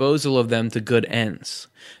the disposal of them to good ends.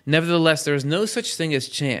 Nevertheless, there is no such thing as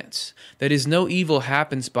chance. That is, no evil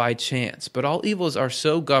happens by chance, but all evils are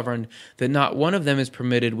so governed that not one of them is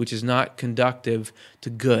permitted which is not conductive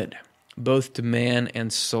to good, both to man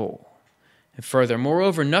and soul. And further,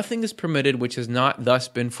 moreover, nothing is permitted which has not thus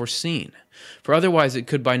been foreseen, for otherwise it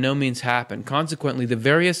could by no means happen. Consequently, the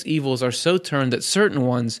various evils are so turned that certain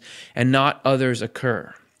ones and not others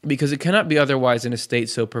occur, because it cannot be otherwise in a state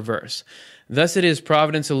so perverse. Thus it is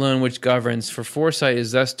Providence alone which governs, for foresight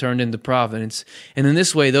is thus turned into Providence, and in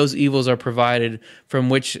this way those evils are provided from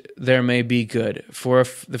which there may be good. For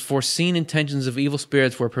if the foreseen intentions of evil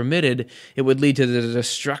spirits were permitted, it would lead to the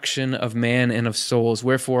destruction of man and of souls.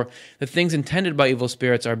 Wherefore, the things intended by evil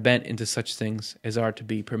spirits are bent into such things as are to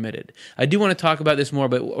be permitted. I do want to talk about this more,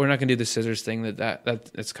 but we're not going to do the scissors thing.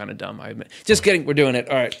 That's kind of dumb, I admit. Just kidding, we're doing it.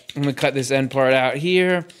 All right, I'm going to cut this end part out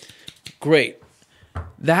here. Great.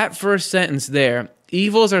 That first sentence there,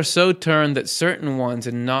 evils are so turned that certain ones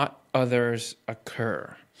and not others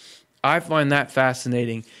occur. I find that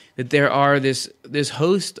fascinating, that there are this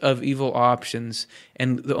host of evil options,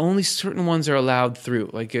 and the only certain ones are allowed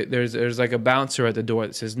through. Like there's like a bouncer at the door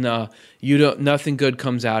that says, "No, nothing good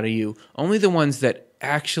comes out of you." Only the ones that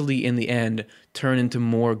actually, in the end, turn into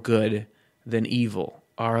more good than evil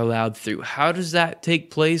are allowed through. How does that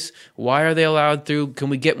take place? Why are they allowed through? Can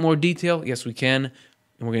we get more detail? Yes, we can,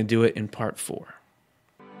 and we're going to do it in part 4.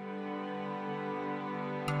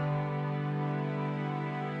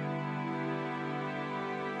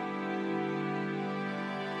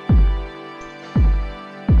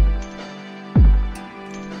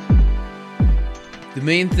 The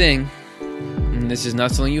main thing, and this is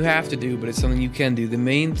not something you have to do, but it's something you can do, the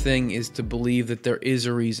main thing is to believe that there is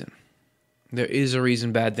a reason. There is a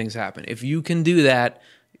reason bad things happen. If you can do that,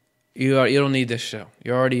 you don't need this show.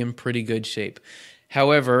 You're already in pretty good shape.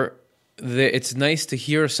 However, it's nice to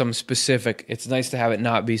hear some specific. It's nice to have it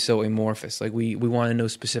not be so amorphous. Like we want to know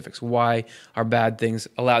specifics. Why are bad things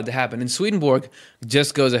allowed to happen? And Swedenborg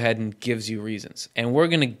just goes ahead and gives you reasons. And we're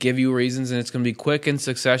going to give you reasons, and it's going to be quick in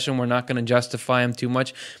succession. We're not going to justify them too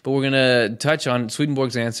much, but we're going to touch on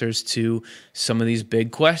Swedenborg's answers to some of these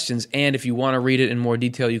big questions. And if you want to read it in more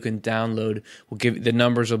detail, you can download. The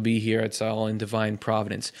numbers will be here. It's all in Divine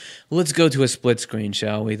Providence. Let's go to a split screen,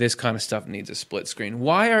 shall we? This kind of stuff needs a split screen.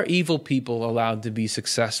 Why are evil people allowed to be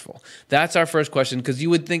successful? That's our first question, because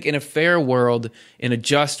you would think in a fair world, in a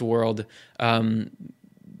just world,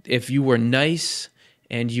 if you were nice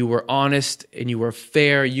and you were honest and you were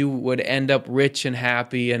fair, you would end up rich and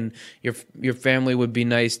happy, and your family would be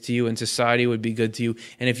nice to you and society would be good to you.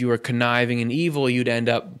 And if you were conniving and evil, you'd end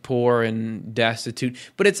up poor and destitute.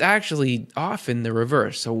 But it's actually often the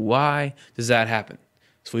reverse. So why does that happen?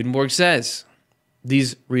 Swedenborg says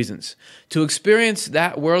these reasons. To experience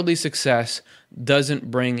that worldly success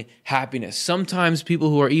doesn't bring happiness. Sometimes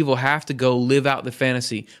people who are evil have to go live out the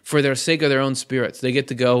fantasy for their sake of their own spirits. They get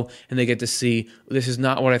to go and they get to see, this is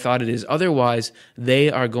not what I thought it is. Otherwise,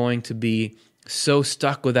 they are going to be so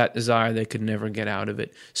stuck with that desire they could never get out of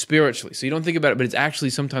it spiritually. So you don't think about it, but it's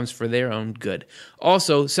actually sometimes for their own good.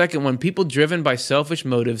 Also, second one, people driven by selfish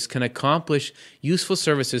motives can accomplish useful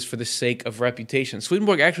services for the sake of reputation.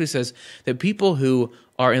 Swedenborg actually says that people who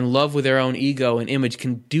are in love with their own ego and image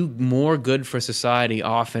can do more good for society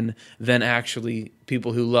often than actually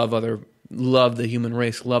people who love the human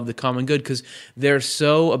race, love the common good, because they're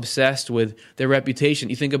so obsessed with their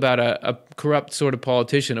reputation. You think about a corrupt sort of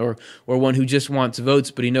politician or one who just wants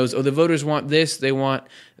votes, but he knows, the voters want this, they want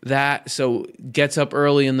that, so gets up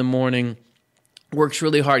early in the morning, works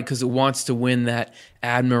really hard because it wants to win that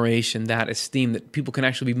admiration, that esteem, that people can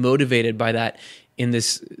actually be motivated by that in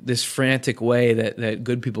this frantic way that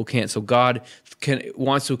good people can't. So God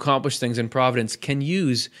wants to accomplish things, and Providence can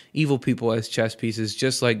use evil people as chess pieces,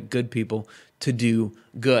 just like good people, to do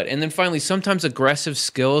good. And then finally, sometimes aggressive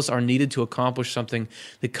skills are needed to accomplish something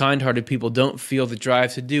that kind-hearted people don't feel the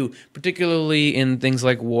drive to do, particularly in things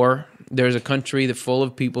like war. There's a country that's full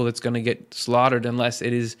of people that's going to get slaughtered unless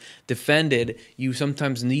it is defended. You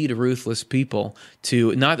sometimes need ruthless people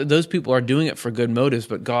to, not that those people are doing it for good motives,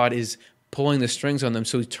 but God is pulling the strings on them,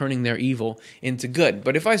 so he's turning their evil into good.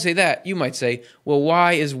 But if I say that, you might say, well,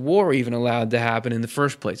 why is war even allowed to happen in the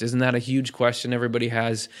first place? Isn't that a huge question everybody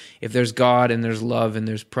has? If there's God and there's love and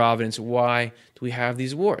there's providence, why do we have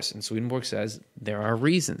these wars? And Swedenborg says there are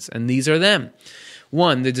reasons, and these are them.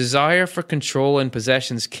 1, the desire for control and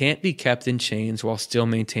possessions can't be kept in chains while still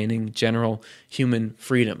maintaining general human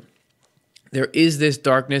freedom. There is this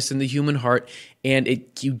darkness in the human heart, and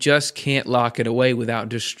you just can't lock it away without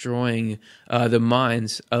destroying the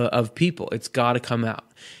minds of people. It's got to come out.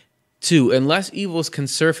 2, unless evils can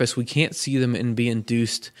surface, we can't see them and be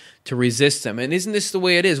induced to resist them. And isn't this the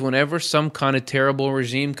way it is whenever some kind of terrible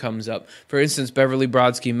regime comes up? For instance, Beverly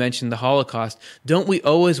Brodsky mentioned the Holocaust. Don't we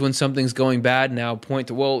always, when something's going bad now, point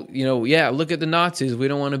to, well, look at the Nazis. We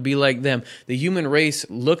don't want to be like them. The human race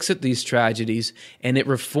looks at these tragedies and it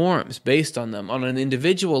reforms based on them. On an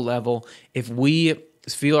individual level, if we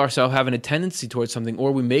feel ourselves having a tendency towards something,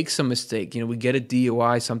 or we make some mistake, we get a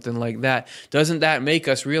DUI, something like that, doesn't that make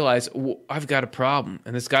us realize, I've got a problem,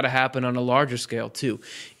 and it's got to happen on a larger scale too?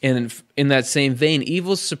 And in that same vein,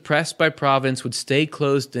 evils suppressed by providence would stay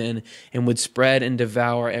closed in and would spread and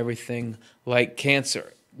devour everything like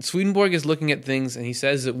cancer. Swedenborg is looking at things, and he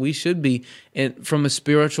says that we should be from a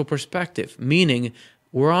spiritual perspective, meaning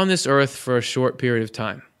we're on this earth for a short period of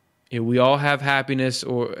time. We all have happiness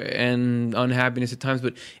and unhappiness at times,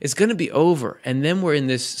 but it's going to be over. And then we're in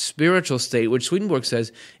this spiritual state, which Swedenborg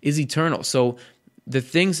says is eternal. So the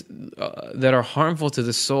things that are harmful to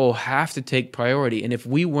the soul have to take priority. And if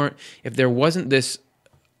there wasn't this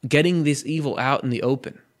getting this evil out in the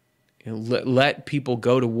open, let people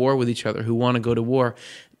go to war with each other who want to go to war,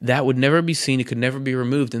 that would never be seen. It could never be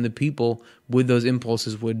removed. And the people with those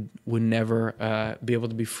impulses would never be able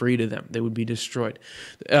to be free to them. They would be destroyed.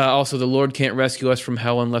 Also, the Lord can't rescue us from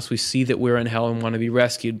hell unless we see that we're in hell and want to be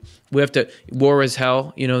rescued. We have to, war is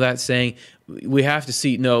hell, that saying. We have to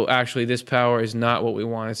see, no, actually, this power is not what we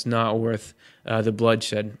want. It's not worth the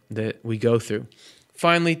bloodshed that we go through.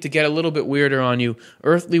 Finally, to get a little bit weirder on you,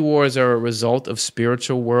 earthly wars are a result of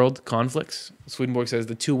spiritual world conflicts. Swedenborg says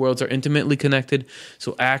the two worlds are intimately connected.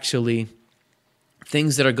 So actually,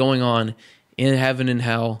 things that are going on in heaven and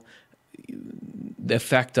hell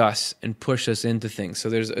affect us and push us into things. So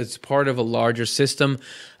it's part of a larger system.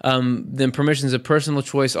 Then permissions of personal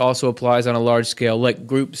choice also applies on a large scale, like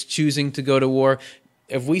groups choosing to go to war.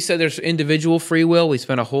 If we said there's individual free will, we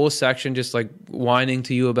spent a whole section just like whining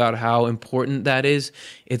to you about how important that is.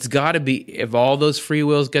 It's got to be, if all those free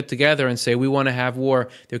wills get together and say, we want to have war,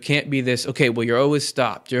 there can't be this, okay, well, you're always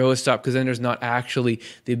stopped, because then there's not actually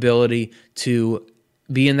the ability to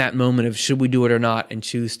be in that moment of should we do it or not and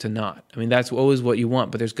choose to not. I mean, that's always what you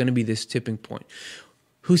want, but there's going to be this tipping point.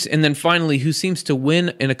 And then finally, who seems to win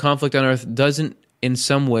in a conflict on earth doesn't in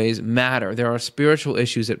some ways matter. There are spiritual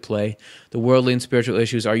issues at play. The worldly and spiritual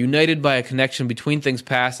issues are united by a connection between things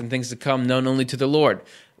past and things to come, known only to the Lord,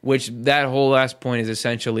 which that whole last point is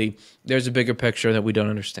essentially there's a bigger picture that we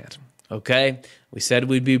don't understand. Okay? We said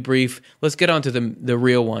we'd be brief. Let's get on to the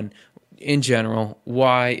real one. In general,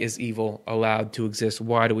 why is evil allowed to exist?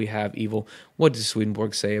 Why do we have evil? What does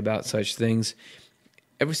Swedenborg say about such things?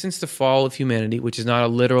 Ever since the fall of humanity, which is not a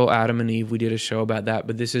literal Adam and Eve, we did a show about that,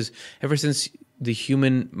 but this is ever since the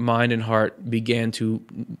human mind and heart began to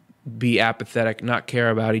be apathetic, not care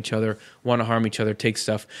about each other, want to harm each other, take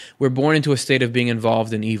stuff, we're born into a state of being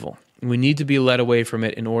involved in evil. We need to be led away from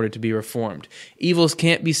it in order to be reformed. Evils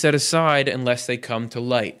can't be set aside unless they come to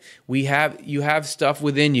light. You have stuff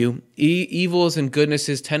within you. Evils and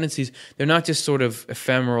goodnesses, tendencies, they're not just sort of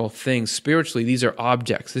ephemeral things. Spiritually, these are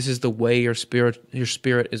objects. This is the way your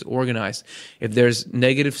spirit is organized. If there's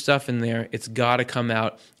negative stuff in there, it's got to come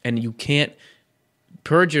out, and you can't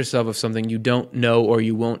purge yourself of something you don't know or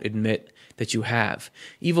you won't admit that you have.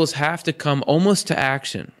 Evils have to come almost to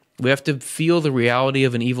action. We have to feel the reality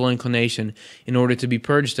of an evil inclination in order to be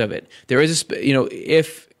purged of it. There is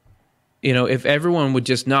if everyone would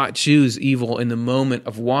just not choose evil in the moment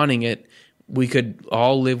of wanting it, we could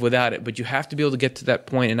all live without it. But you have to be able to get to that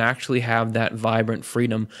point and actually have that vibrant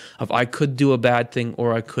freedom of I could do a bad thing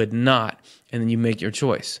or I could not, and then you make your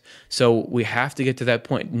choice. So we have to get to that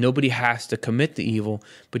point. Nobody has to commit the evil,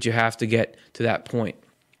 but you have to get to that point.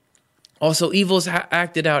 Also, evils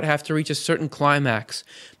acted out have to reach a certain climax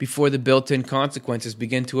before the built-in consequences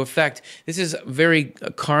begin to affect. This is a very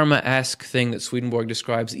karma-esque thing that Swedenborg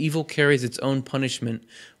describes. Evil carries its own punishment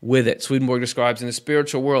with it. Swedenborg describes in the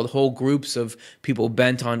spiritual world whole groups of people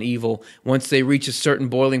bent on evil. Once they reach a certain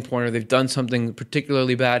boiling point or they've done something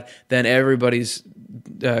particularly bad, then everybody's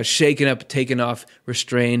shaken up, taken off,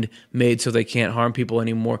 restrained, made so they can't harm people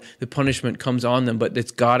anymore. The punishment comes on them, but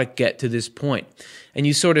it's got to get to this point. And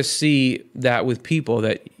you sort of see that with people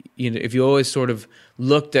that, if you always sort of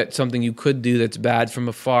looked at something you could do that's bad from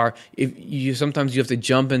afar, sometimes you have to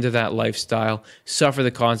jump into that lifestyle, suffer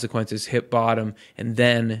the consequences, hit bottom, and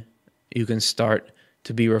then you can start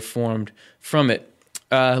to be reformed from it.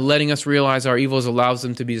 Letting us realize our evils allows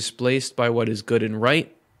them to be displaced by what is good and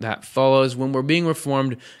right. That follows. When we're being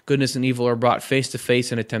reformed, goodness and evil are brought face to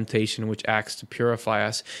face in a temptation which acts to purify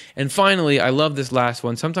us. And finally, I love this last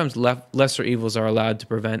one. Sometimes lesser evils are allowed to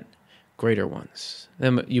prevent greater ones.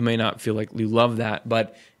 Then you may not feel like you love that,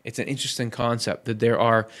 but It's an interesting concept that there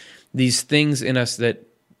are these things in us that,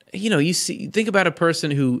 you think about a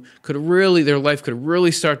person who their life could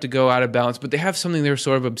really start to go out of balance, but they have something they're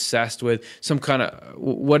sort of obsessed with, some kind of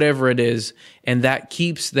whatever it is, and that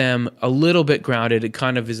keeps them a little bit grounded. It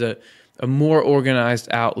kind of is a more organized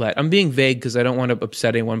outlet. I'm being vague because I don't want to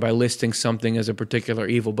upset anyone by listing something as a particular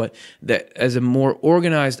evil, but that as a more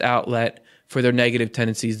organized outlet for their negative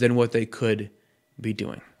tendencies than what they could be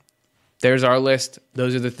doing. There's our list.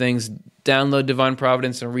 Those are the things. Download Divine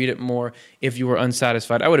Providence and read it more if you were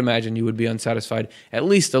unsatisfied. I would imagine you would be unsatisfied at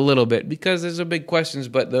least a little bit because there's a big questions,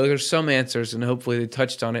 but those are some answers, and hopefully they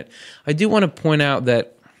touched on it. I do want to point out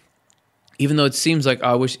that even though it seems like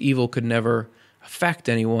I wish evil could never affect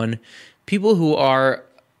anyone, people who are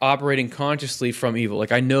operating consciously from evil,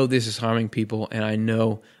 like I know this is harming people and I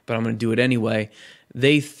know, but I'm going to do it anyway,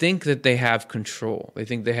 they think that they have control. They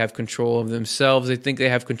think they have control of themselves. They think they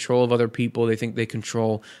have control of other people. They think they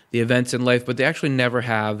control the events in life, but they actually never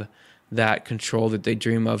have that control that they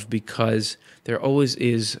dream of because there always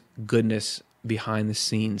is goodness behind the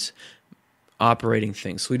scenes operating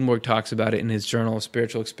things. Swedenborg talks about it in his Journal of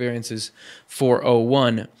Spiritual Experiences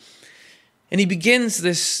 401. And he begins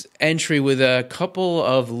this entry with a couple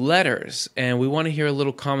of letters, and we want to hear a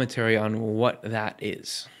little commentary on what that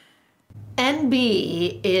is.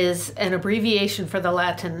 NB is an abbreviation for the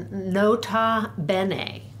Latin nota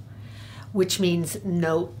bene, which means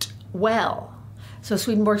note well. So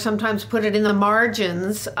Swedenborg sometimes put it in the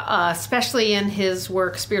margins, especially in his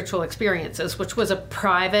work Spiritual Experiences, which was a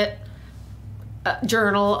private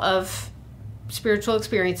journal of spiritual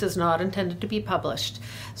experiences not intended to be published.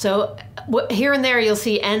 So here and there you'll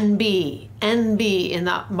see NB in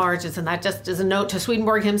the margins, and that just is a note to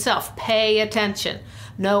Swedenborg himself. Pay attention.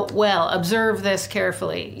 Note well. Observe this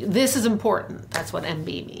carefully. This is important. That's what NB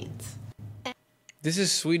means. This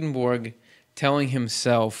is Swedenborg telling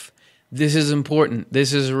himself, this is important.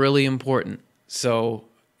 This is really important. So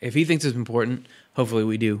if he thinks it's important, hopefully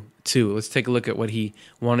we do too. Let's take a look at what he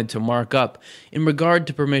wanted to mark up. In regard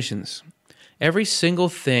to permissions, every single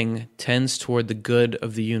thing tends toward the good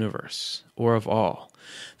of the universe, or of all.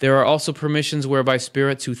 There are also permissions whereby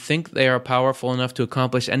spirits who think they are powerful enough to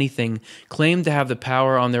accomplish anything claim to have the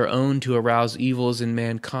power on their own to arouse evils in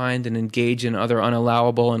mankind and engage in other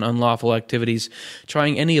unallowable and unlawful activities,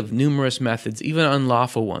 trying any of numerous methods, even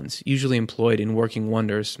unlawful ones, usually employed in working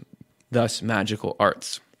wonders, thus magical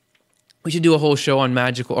arts. We should do a whole show on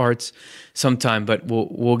magical arts sometime, but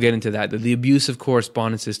we'll get into that. The abuse of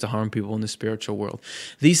correspondences to harm people in the spiritual world.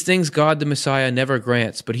 These things God the Messiah never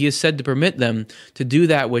grants, but he is said to permit them to do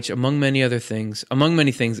that which among many things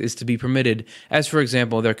is to be permitted, as for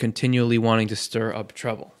example, they're continually wanting to stir up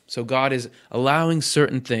trouble. So God is allowing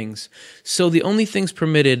certain things. So the only things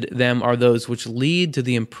permitted them are those which lead to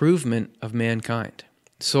the improvement of mankind.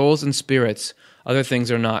 Souls and spirits, other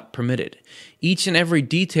things are not permitted. Each and every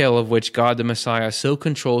detail of which God the Messiah so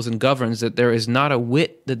controls and governs that there is not a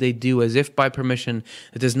whit that they do as if by permission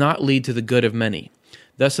that does not lead to the good of many,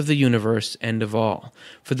 thus of the universe and of all.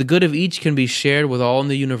 For the good of each can be shared with all in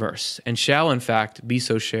the universe, and shall in fact be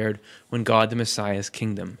so shared when God the Messiah's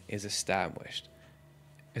kingdom is established.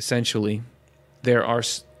 Essentially, there are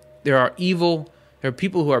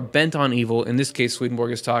people who are bent on evil. In this case,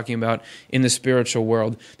 Swedenborg is talking about in the spiritual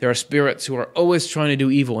world. There are spirits who are always trying to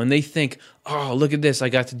do evil, and they think, oh, look at this, I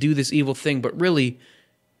got to do this evil thing. But really,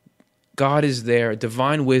 God is there.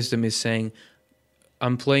 Divine wisdom is saying,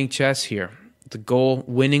 I'm playing chess here. The goal,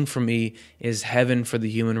 winning for me, is heaven for the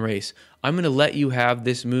human race. I'm going to let you have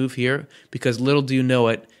this move here because little do you know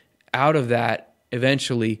it, out of that,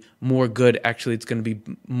 eventually more good, actually it's going to be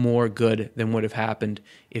more good than would have happened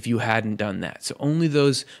if you hadn't done that. So only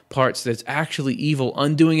those parts that's actually evil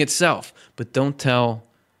undoing itself, but don't tell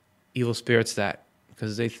evil spirits that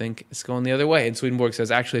because they think it's going the other way. And Swedenborg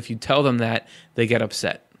says, actually, if you tell them that, they get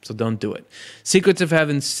upset. So don't do it. Secrets of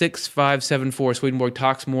Heaven 6574, Swedenborg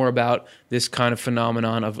talks more about this kind of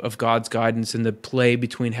phenomenon of God's guidance and the play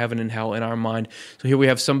between heaven and hell in our mind. So here we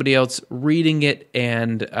have somebody else reading it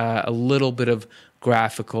and a little bit of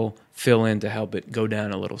graphical fill-in to help it go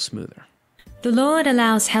down a little smoother. The Lord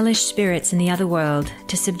allows hellish spirits in the other world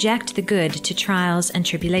to subject the good to trials and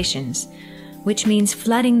tribulations, which means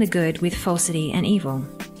flooding the good with falsity and evil.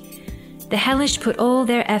 The hellish put all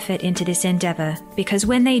their effort into this endeavor because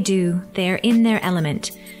when they do, they are in their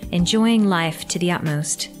element, enjoying life to the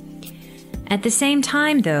utmost. At the same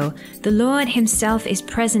time, though, the Lord himself is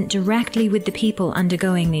present directly with the people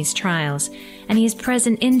undergoing these trials, and he is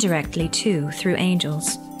present indirectly too through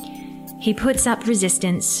angels. He puts up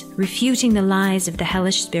resistance, refuting the lies of the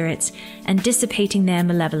hellish spirits and dissipating their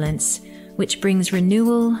malevolence, which brings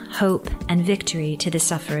renewal, hope, and victory to the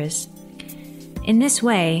sufferers. In this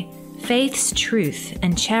way, faith's truth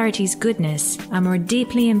and charity's goodness are more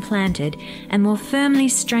deeply implanted and more firmly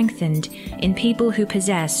strengthened in people who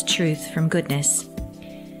possess truth from goodness.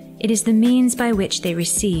 It is the means by which they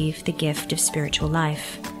receive the gift of spiritual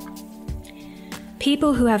life.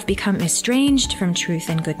 People who have become estranged from truth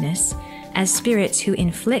and goodness, as spirits who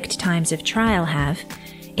inflict times of trial have,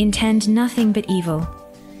 intend nothing but evil.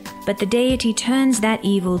 But the deity turns that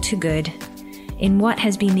evil to good, in what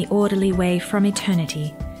has been the orderly way from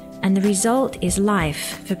eternity, and the result is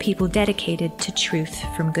life for people dedicated to truth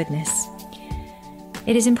from goodness.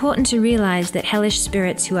 It is important to realize that hellish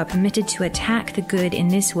spirits who are permitted to attack the good in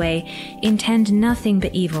this way intend nothing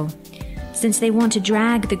but evil, since they want to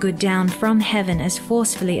drag the good down from heaven as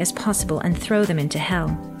forcefully as possible and throw them into hell.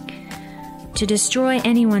 To destroy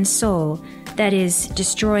anyone's soul, that is,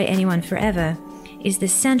 destroy anyone forever, is the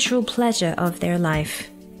central pleasure of their life.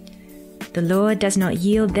 The Lord does not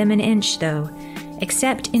yield them an inch, though,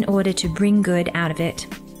 except in order to bring good out of it.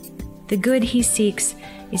 The good he seeks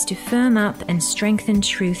is to firm up and strengthen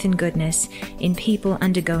truth and goodness in people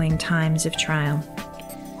undergoing times of trial.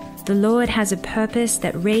 The Lord has a purpose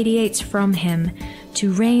that radiates from him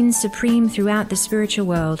to reign supreme throughout the spiritual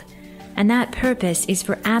world, and that purpose is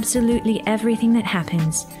for absolutely everything that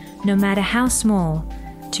happens, no matter how small,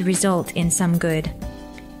 to result in some good.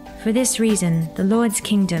 For this reason, the Lord's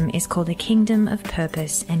kingdom is called a kingdom of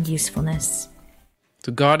purpose and usefulness.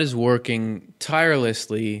 So God is working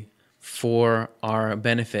tirelessly for our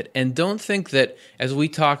benefit. And don't think that as we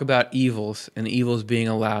talk about evils and evils being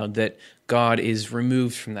allowed, that God is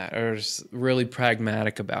removed from that or is really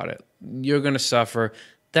pragmatic about it. You're going to suffer.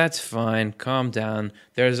 That's fine. Calm down.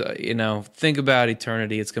 Think about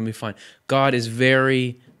eternity. It's going to be fine. God is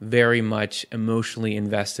very, very much emotionally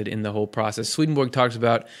invested in the whole process. Swedenborg talks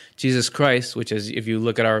about Jesus Christ, which is, if you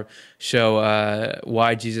look at our show,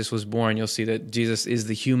 Why Jesus Was Born, you'll see that Jesus is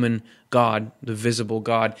the human God, the visible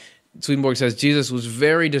God. Swedenborg says Jesus was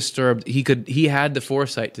very disturbed. He had the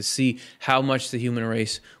foresight to see how much the human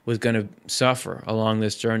race was going to suffer along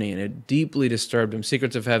this journey, and it deeply disturbed him.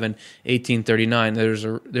 Secrets of Heaven, 1839. There's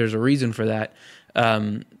a reason for that.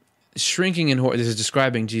 Shrinking in horror. This is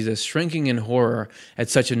describing Jesus shrinking in horror at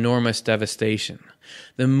such enormous devastation.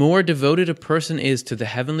 The more devoted a person is to the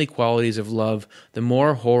heavenly qualities of love, the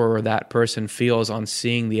more horror that person feels on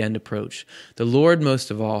seeing the end approach. The Lord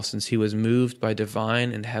most of all, since he was moved by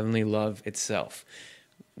divine and heavenly love itself.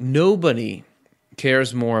 Nobody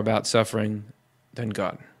cares more about suffering than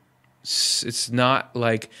God. It's not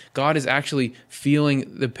like God is actually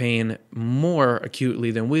feeling the pain more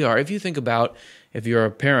acutely than we are. If you think about, if you're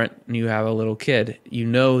a parent and you have a little kid, you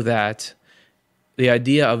know that the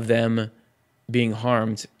idea of them being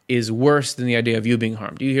harmed is worse than the idea of you being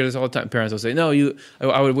harmed. You hear this all the time. Parents will say, no,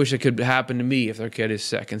 I would wish it could happen to me if their kid is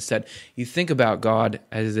sick. Instead, you think about God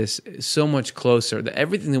as this so much closer, that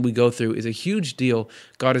everything that we go through is a huge deal.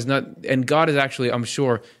 God is actually, I'm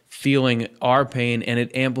sure, feeling our pain, and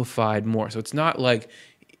it amplified more. So it's not like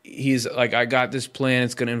he's like, I got this plan,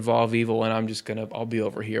 it's going to involve evil, and I'll be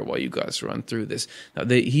over here while you guys run through this. No,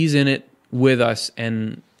 he's in it with us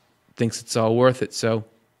and thinks it's all worth it. So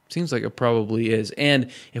seems like it probably is.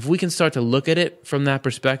 And if we can start to look at it from that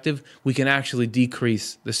perspective, we can actually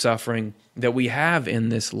decrease the suffering that we have in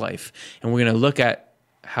this life. And we're going to look at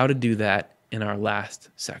how to do that in our last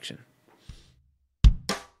section.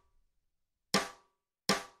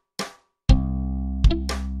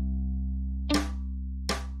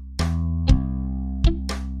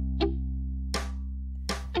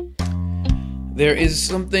 There is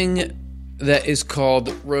something that is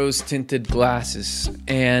called rose-tinted glasses,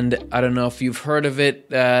 and I don't know if you've heard of it.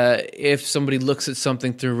 If somebody looks at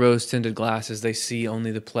something through rose-tinted glasses, they see only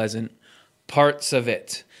the pleasant parts of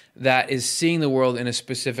it. That is seeing the world in a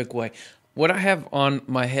specific way. What I have on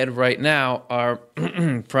my head right now are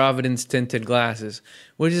Providence-tinted glasses,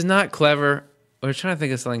 which is not clever. We're trying to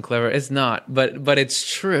think of something clever. It's not, but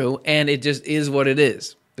it's true, and it just is what it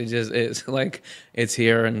is. It just is. Like, it's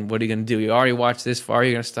here, and what are you going to do? You already watched this far,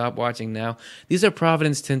 you're going to stop watching now? These are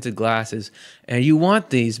Providence tinted glasses, and you want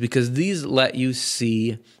these because these let you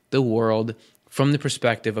see the world from the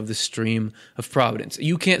perspective of the stream of Providence.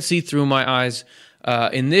 You can't see through my eyes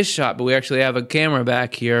in this shot, but we actually have a camera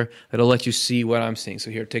back here that'll let you see what I'm seeing.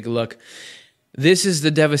 So here, take a look. This is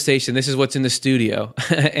the devastation. This is what's in the studio.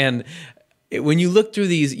 And when you look through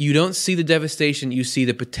these, you don't see the devastation, you see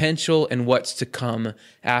the potential and what's to come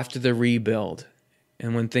after the rebuild,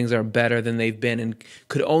 and when things are better than they've been and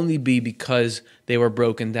could only be because they were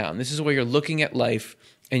broken down. This is where you're looking at life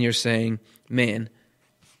and you're saying, man,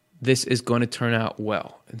 this is going to turn out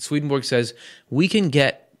well. And Swedenborg says we can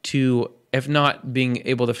get to, if not being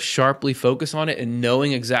able to sharply focus on it and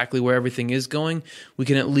knowing exactly where everything is going, we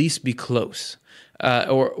can at least be close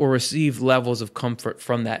or receive levels of comfort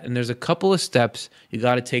from that. And there's a couple of steps you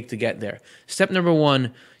got to take to get there. Step number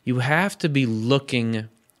one, you have to be looking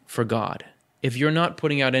for God. If you're not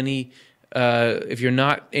putting out any, if you're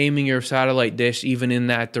not aiming your satellite dish even in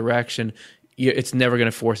that direction, it's never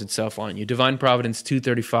going to force itself on you. Divine Providence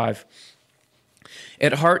 2:35.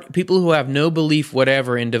 At heart, people who have no belief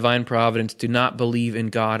whatever in divine providence do not believe in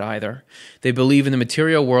God either. They believe in the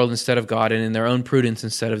material world instead of God and in their own prudence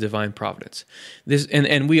instead of divine providence. This,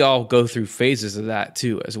 and we all go through phases of that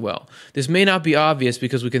too as well. This may not be obvious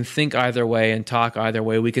because we can think either way and talk either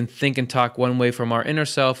way. We can think and talk one way from our inner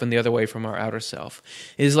self and the other way from our outer self.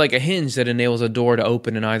 It is like a hinge that enables a door to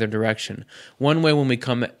open in either direction. One way when we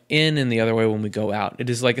come in and the other way when we go out. It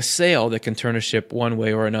is like a sail that can turn a ship one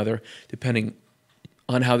way or another depending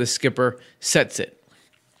on how the skipper sets it.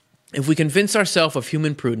 If we convince ourselves of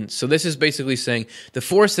human prudence, so this is basically saying the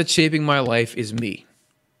force that's shaping my life is me,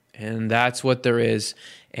 and that's what there is,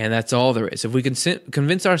 and that's all there is. If we can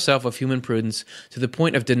convince ourselves of human prudence to the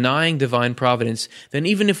point of denying divine providence, then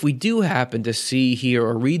even if we do happen to see, hear,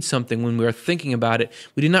 or read something when we are thinking about it,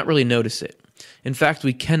 we do not really notice it. In fact,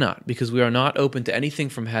 we cannot, because we are not open to anything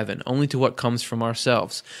from heaven, only to what comes from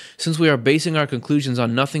ourselves. Since we are basing our conclusions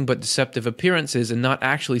on nothing but deceptive appearances and not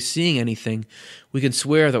actually seeing anything, we can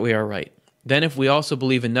swear that we are right. Then if we also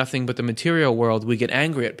believe in nothing but the material world, we get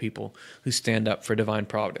angry at people who stand up for divine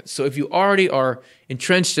providence. So if you already are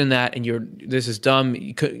entrenched in that and this is dumb,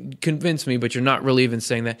 you convince me, but you're not really even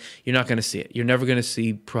saying that, you're not going to see it. You're never going to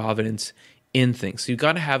see providence in things. So you've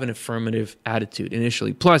got to have an affirmative attitude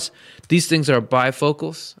initially. Plus, these things are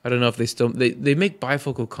bifocals. I don't know if they make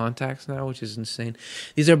bifocal contacts now, which is insane.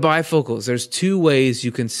 These are bifocals. There's two ways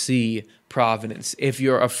you can see providence if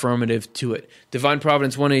you're affirmative to it. Divine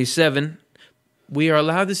Providence 187, we are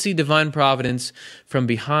allowed to see divine providence from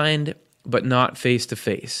behind, but not face to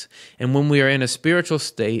face. And when we are in a spiritual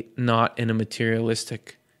state, not in a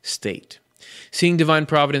materialistic state. Seeing divine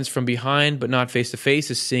providence from behind but not face to face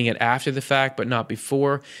is seeing it after the fact but not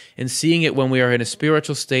before. And seeing it when we are in a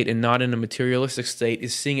spiritual state and not in a materialistic state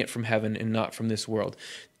is seeing it from heaven and not from this world.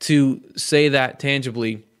 To say that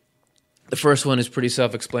tangibly, the first one is pretty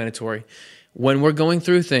self-explanatory. When we're going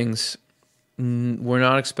through things, we're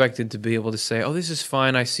not expected to be able to say, oh, this is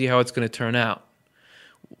fine, I see how it's going to turn out.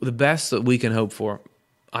 The best that we can hope for,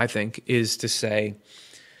 I think, is to say,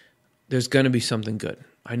 there's going to be something good.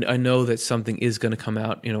 I know that something is going to come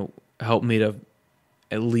out, help me to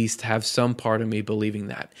at least have some part of me believing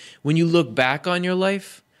that. When you look back on your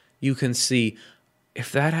life, you can see,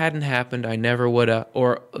 if that hadn't happened, I never would have,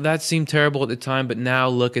 or that seemed terrible at the time, but now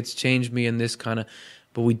look, it's changed me in this kind of,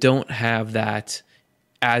 but we don't have that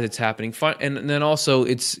as it's happening. And then also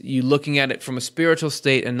it's you looking at it from a spiritual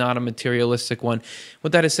state and not a materialistic one.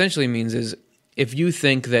 What that essentially means is if you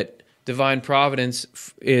think that divine providence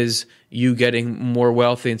is you getting more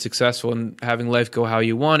wealthy and successful and having life go how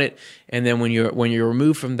you want it, and then when you're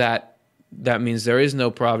removed from that, that means there is no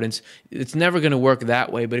providence. It's never going to work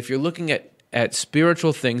that way. But if you're looking at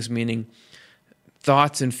spiritual things, meaning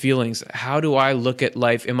thoughts and feelings, how do I look at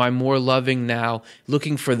life? Am I more loving now,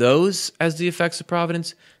 looking for those as the effects of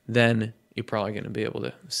providence? Then you're probably going to be able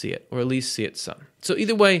to see it, or at least see it some. So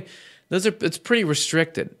either way, it's pretty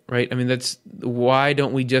restricted, right? I mean, that's why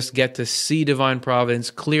don't we just get to see divine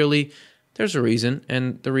providence clearly? There's a reason,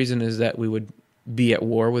 and the reason is that we would be at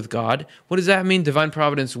war with God. What does that mean? Divine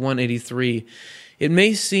Providence 183. It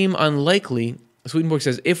may seem unlikely, Swedenborg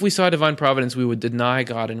says, if we saw divine providence, we would deny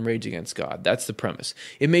God and rage against God. That's the premise.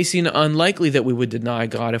 It may seem unlikely that we would deny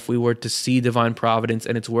God if we were to see divine providence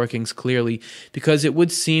and its workings clearly, because it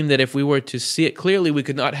would seem that if we were to see it clearly, we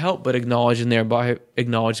could not help but acknowledge and thereby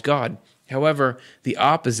acknowledge God. However, the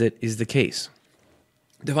opposite is the case.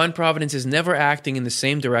 Divine providence is never acting in the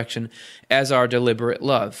same direction as our deliberate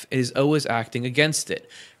love. It is always acting against it.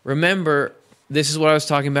 Remember, this is what I was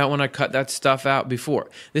talking about when I cut that stuff out before.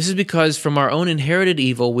 This is because from our own inherited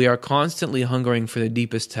evil, we are constantly hungering for the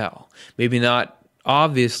deepest hell. Maybe not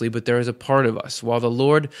obviously, but there is a part of us, while the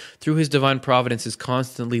Lord, through his divine providence, is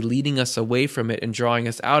constantly leading us away from it and drawing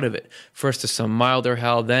us out of it, first to some milder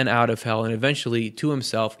hell, then out of hell, and eventually to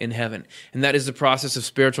himself in heaven. And that is the process of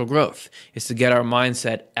spiritual growth, is to get our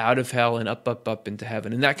mindset out of hell and up into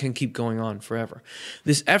heaven. And that can keep going on forever.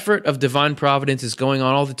 This effort of divine providence is going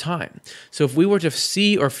on all the time. So if we were to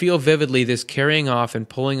see or feel vividly this carrying off and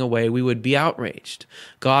pulling away, we would be outraged.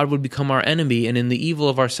 God would become our enemy, and in the evil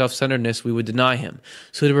of our self-centeredness, we would deny him. him.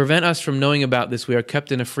 So to prevent us from knowing about this, we are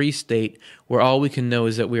kept in a free state where all we can know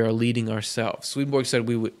is that we are leading ourselves. Swedenborg said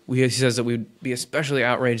he says that we would be especially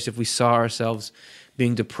outraged if we saw ourselves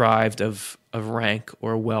being deprived of rank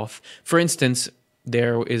or wealth. For instance,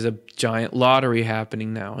 there is a giant lottery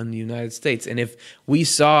happening now in the United States. And if we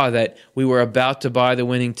saw that we were about to buy the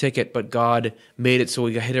winning ticket, but God made it so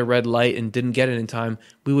we hit a red light and didn't get it in time,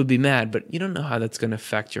 we would be mad. But you don't know how that's going to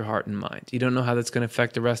affect your heart and mind. You don't know how that's going to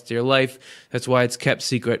affect the rest of your life. That's why it's kept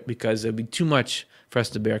secret, because it would be too much for us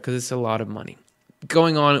to bear, because it's a lot of money.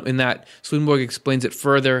 Going on in that, Swedenborg explains it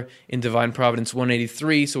further in Divine Providence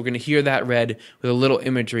 183, so we're going to hear that read with a little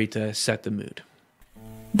imagery to set the mood.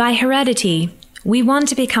 By heredity, we want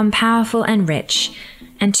to become powerful and rich,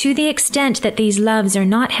 and to the extent that these loves are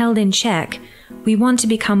not held in check, we want to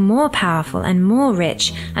become more powerful and more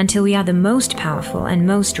rich until we are the most powerful and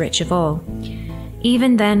most rich of all.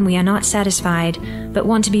 Even then we are not satisfied, but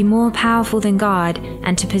want to be more powerful than God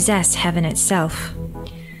and to possess heaven itself.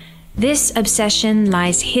 This obsession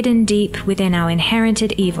lies hidden deep within our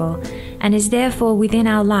inherited evil, and is therefore within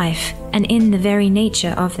our life and in the very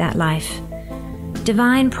nature of that life.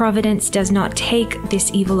 Divine Providence does not take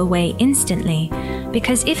this evil away instantly,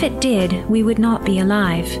 because if it did, we would not be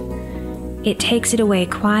alive. It takes it away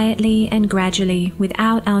quietly and gradually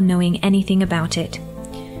without our knowing anything about it.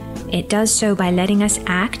 It does so by letting us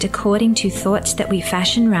act according to thoughts that we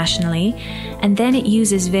fashion rationally, and then it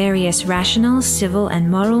uses various rational, civil,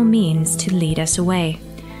 and moral means to lead us away.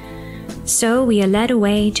 So we are led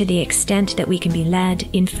away to the extent that we can be led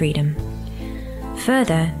in freedom.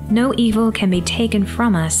 Further, no evil can be taken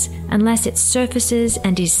from us unless it surfaces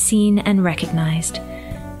and is seen and recognized.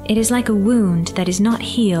 It is like a wound that is not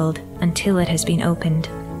healed until it has been opened.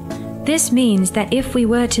 This means that if we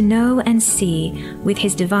were to know and see with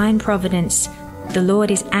His divine providence the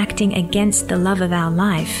Lord is acting against the love of our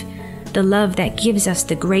life, the love that gives us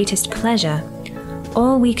the greatest pleasure,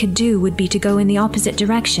 all we could do would be to go in the opposite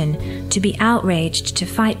direction, to be outraged, to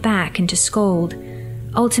fight back, and to scold,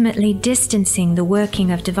 ultimately distancing the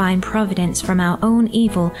working of divine providence from our own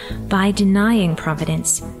evil by denying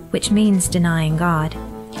providence, which means denying God.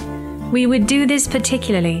 We would do this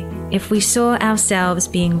particularly if we saw ourselves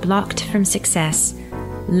being blocked from success,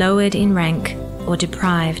 lowered in rank, or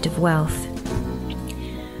deprived of wealth.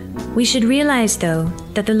 We should realize, though,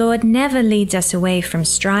 that the Lord never leads us away from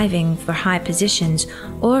striving for high positions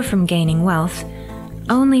or from gaining wealth,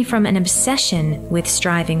 only from an obsession with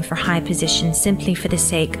striving for high position simply for the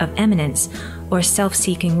sake of eminence or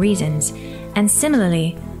self-seeking reasons, and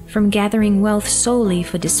similarly from gathering wealth solely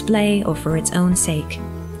for display or for its own sake.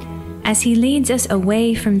 As He leads us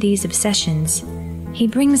away from these obsessions, He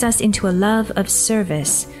brings us into a love of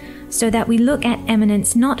service, so that we look at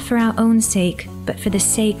eminence not for our own sake, but for the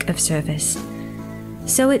sake of service.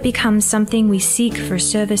 So it becomes something we seek for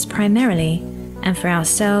service primarily, and for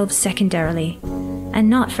ourselves secondarily, and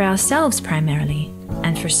not for ourselves primarily,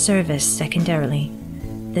 and for service secondarily.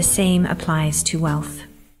 The same applies to wealth.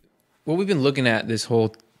 What we've been looking at this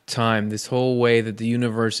whole time, this whole way that the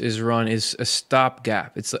universe is run, is a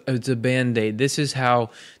stopgap. It's a Band-Aid. This is how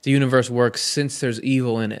the universe works since there's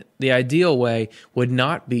evil in it. The ideal way would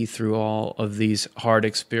not be through all of these hard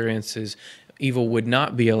experiences. Evil would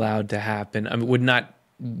not be allowed to happen. I mean, would not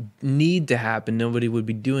need to happen. Nobody would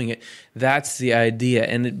be doing it. That's the idea.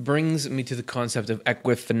 And it brings me to the concept of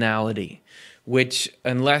equifinality, which,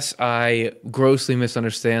 unless I grossly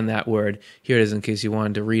misunderstand that word, here it is in case you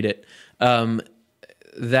wanted to read it,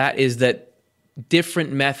 that is that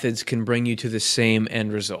different methods can bring you to the same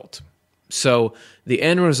end result. So the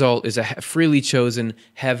end result is a freely chosen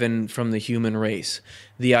heaven from the human race.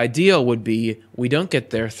 The ideal would be we don't get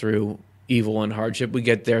there through evil and hardship, we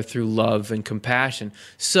get there through love and compassion.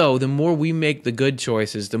 So the more we make the good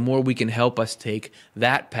choices, the more we can help us take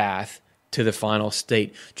that path to the final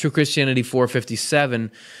state. True Christianity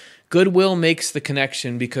 457, goodwill makes the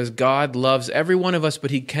connection because God loves every one of us,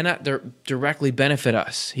 but He cannot directly benefit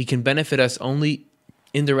us. He can benefit us only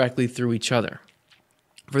indirectly through each other.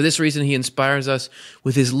 For this reason, He inspires us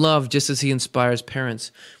with His love, just as He inspires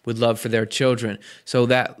parents with love for their children, so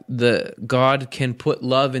that God can put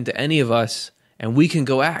love into any of us, and we can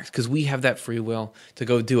go act, because we have that free will to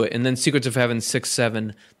go do it. And then Secrets of Heaven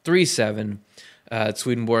 6737,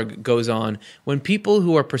 Swedenborg goes on, when people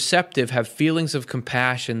who are perceptive have feelings of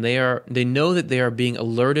compassion, they know that they are being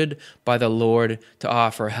alerted by the Lord to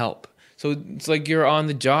offer help. So it's like you're on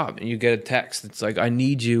the job and you get a text. It's like, I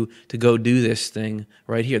need you to go do this thing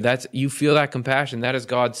right here. You feel that compassion. That is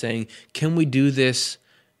God saying, can we do this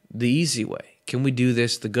the easy way? Can we do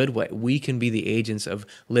this the good way? We can be the agents of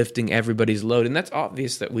lifting everybody's load. And that's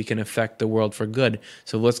obvious that we can affect the world for good.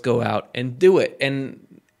 So let's go out and do it.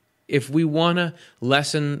 And if we want to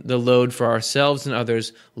lessen the load for ourselves and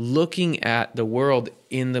others, looking at the world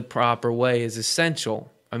in the proper way is essential.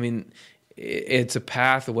 I mean, it's a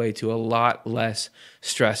pathway to a lot less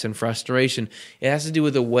stress and frustration. It has to do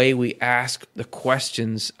with the way we ask the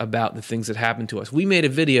questions about the things that happen to us. We made a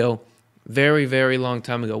video very, very long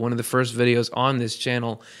time ago, one of the first videos on this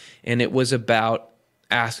channel, and it was about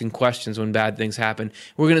asking questions when bad things happen.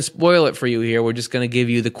 We're going to spoil it for you here. We're just going to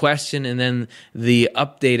give you the question and then the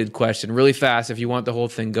updated question really fast. If you want the whole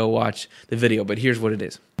thing, go watch the video. But here's what it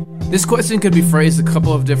is. This question could be phrased a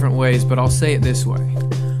couple of different ways, but I'll say it this way.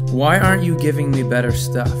 Why aren't you giving me better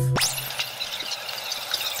stuff?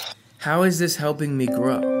 How is this helping me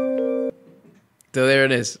grow? So there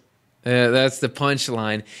it is. That's the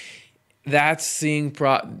punchline. That's seeing,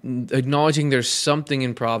 acknowledging there's something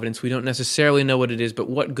in providence. We don't necessarily know what it is, but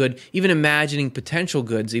what good, even imagining potential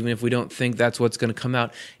goods, even if we don't think that's what's going to come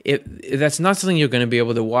out. That's not something you're going to be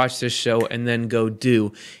able to watch this show and then go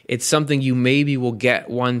do. It's something you maybe will get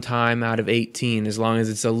one time out of 18, as long as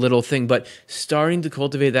it's a little thing. But starting to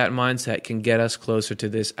cultivate that mindset can get us closer to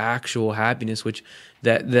this actual happiness, which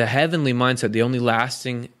that the heavenly mindset, the only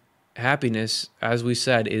lasting happiness, as we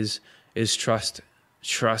said, is trust.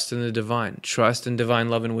 Trust in the divine, trust in divine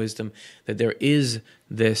love and wisdom, that there is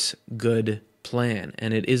this good plan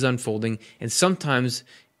and it is unfolding. And sometimes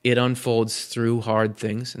it unfolds through hard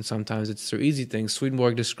things and sometimes it's through easy things.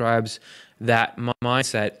 Swedenborg describes that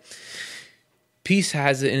mindset. Peace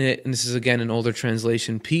has in it, and this is again an older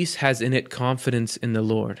translation, peace has in it confidence in the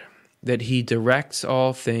Lord, that he directs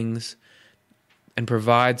all things and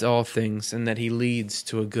provides all things, and that he leads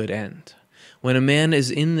to a good end. When a man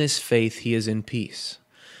is in this faith, he is in peace.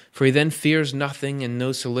 For he then fears nothing, and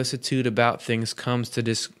no solicitude about things comes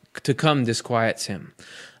to come disquiets him.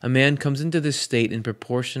 A man comes into this state in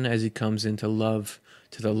proportion as he comes into love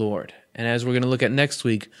to the Lord. And as we're going to look at next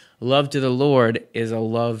week, love to the Lord is a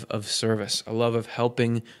love of service, a love of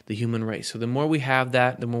helping the human race. So the more we have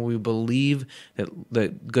that, the more we believe that the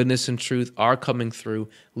goodness and truth are coming through,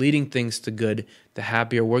 leading things to good, the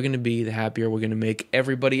happier we're going to be, the happier we're going to make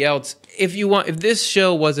everybody else. If this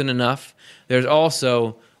show wasn't enough, there's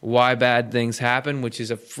also Why Bad Things Happen, which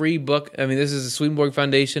is a free book. I mean, this is the Swedenborg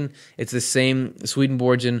Foundation. It's the same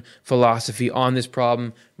Swedenborgian philosophy on this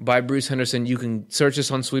problem by Bruce Henderson. You can search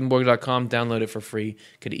this on Swedenborg.com, download it for free,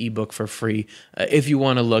 get an ebook for free if you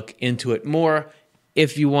want to look into it more.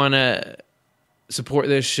 If you want to support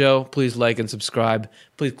this show, please like and subscribe.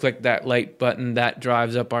 Please click that like button. That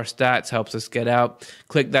drives up our stats, helps us get out.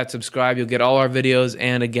 Click that subscribe. You'll get all our videos.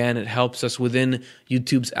 And again, it helps us within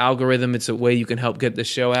YouTube's algorithm. It's a way you can help get the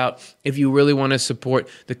show out. If you really want to support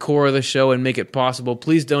the core of the show and make it possible,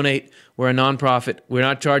 please donate. We're a nonprofit. We're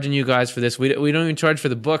not charging you guys for this. We don't even charge for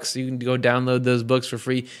the books. You can go download those books for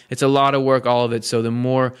free. It's a lot of work, all of it. So the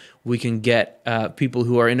more we can get people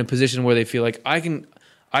who are in a position where they feel like I can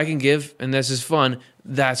give, and this is fun,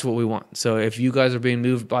 that's what we want. So if you guys are being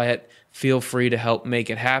moved by it, feel free to help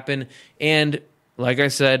make it happen. And like I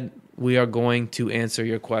said, we are going to answer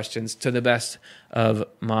your questions to the best of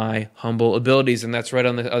my humble abilities, and that's right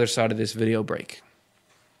on the other side of this video break.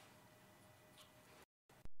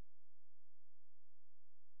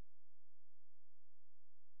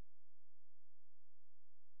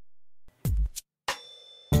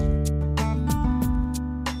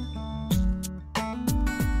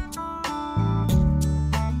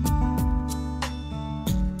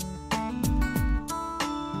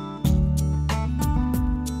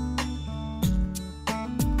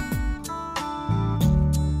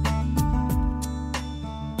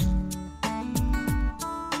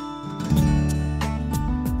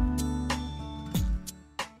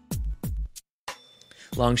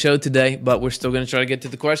 Long show today, but we're still going to try to get to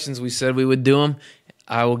the questions. We said we would do them.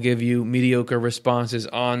 I will give you mediocre responses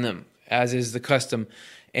on them, as is the custom.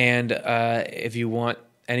 And if you want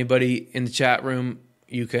anybody in the chat room,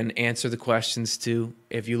 you can answer the questions too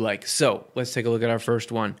if you like. So let's take a look at our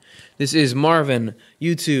first one. This is Marvin,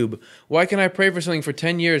 YouTube. Why can I pray for something for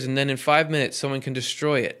 10 years and then in 5 minutes someone can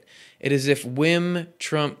destroy it? It is as if whim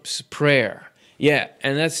trumps prayer. Yeah,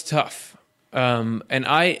 and that's tough. One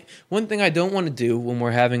thing I don't want to do when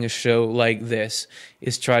we're having a show like this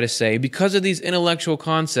is try to say, because of these intellectual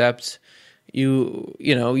concepts, you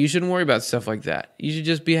shouldn't worry about stuff like that. You should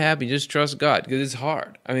just be happy, just trust God, because it's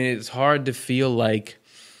hard. I mean, it's hard to feel like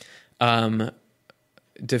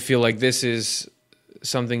this is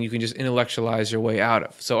something you can just intellectualize your way out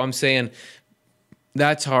of. So I'm saying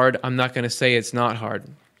that's hard. I'm not going to say it's not hard.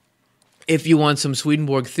 If you want some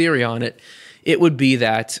Swedenborg theory on it, it would be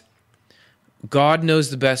that God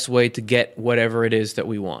knows the best way to get whatever it is that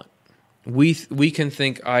we want. We can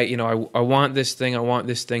think, I want this thing, I want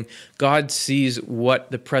this thing. God sees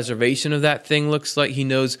what the preservation of that thing looks like. He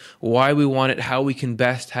knows why we want it, how we can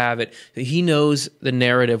best have it. He knows the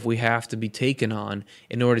narrative we have to be taken on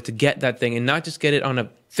in order to get that thing, and not just get it on a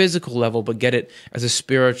physical level, but get it as a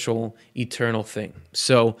spiritual, eternal thing.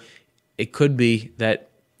 So it could be that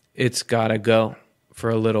it's got to go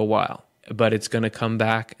for a little while, but it's going to come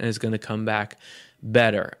back, and it's going to come back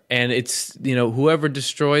better. And it's, whoever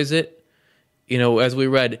destroys it, as we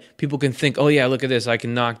read, people can think, oh yeah, look at this, I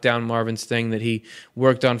can knock down Marvin's thing that he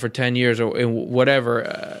worked on for 10 years or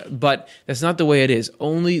whatever. But that's not the way it is.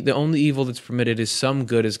 The only evil that's permitted is some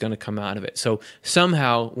good is going to come out of it. So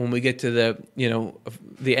somehow when we get to the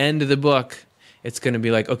end of the book, it's going to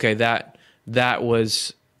be like, okay, that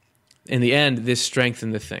was, in the end, this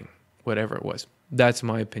strengthened the thing, whatever it was. That's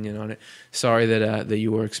my opinion on it. Sorry that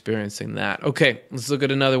you were experiencing that. Okay, let's look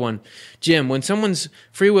at another one. Jim, when someone's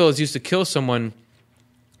free will is used to kill someone,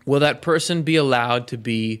 will that person be allowed to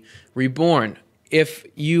be reborn? If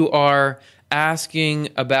you are asking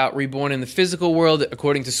about reborn in the physical world,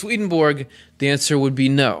 according to Swedenborg, the answer would be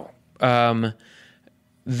no. The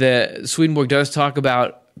Swedenborg does talk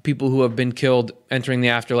about people who have been killed entering the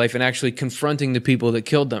afterlife and actually confronting the people that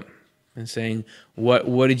killed them and saying,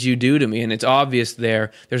 what did you do to me? And it's obvious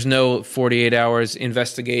there. There's no 48 hours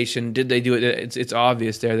investigation. Did they do it? It's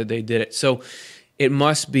obvious there that they did it. So it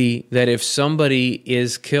must be that if somebody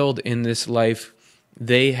is killed in this life,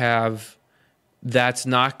 that's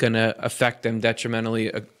not going to affect them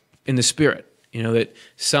detrimentally in the spirit. That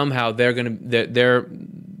somehow they're going to,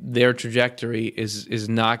 their trajectory is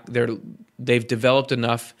not, they've developed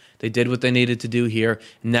enough. They did what they needed to do here.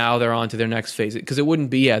 Now they're on to their next phase. Because it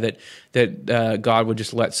wouldn't be that God would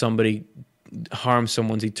just let somebody harm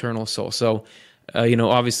someone's eternal soul. So,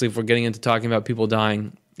 obviously, if we're getting into talking about people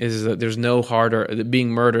dying, is that there's no harder,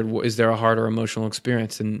 being murdered, is there a harder emotional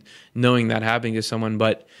experience than knowing that happening to someone?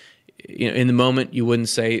 But in the moment, you wouldn't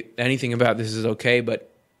say anything about this is okay,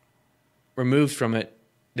 but removed from it,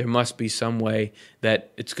 there must be some way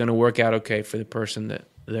that it's going to work out okay for the person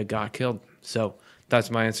that got killed. So that's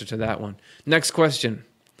my answer to that one. Next question.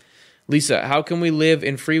 Lisa, how can we live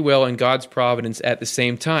in free will and God's providence at the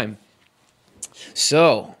same time?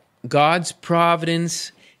 So, God's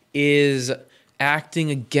providence is acting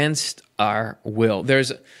against our will.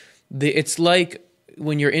 It's like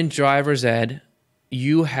when you're in driver's ed,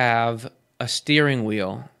 you have a steering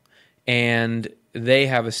wheel and they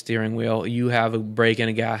have a steering wheel, you have a brake and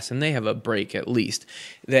a gas, and they have a brake at least.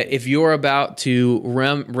 That if you're about to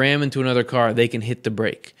ram into another car, they can hit the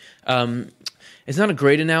brake. It's not a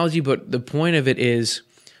great analogy, but the point of it is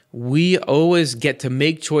we always get to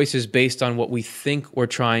make choices based on what we think we're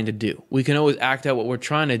trying to do. We can always act out what we're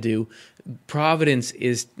trying to do. Providence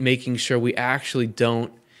is making sure we actually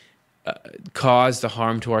don't cause the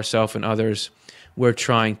harm to ourselves and others we're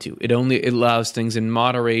trying to. It only allows things in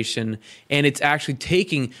moderation, and it's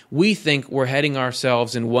actually we think we're heading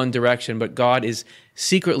ourselves in one direction, but God is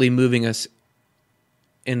secretly moving us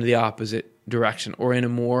in the opposite direction or in a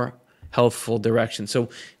more healthful direction. So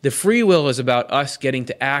the free will is about us getting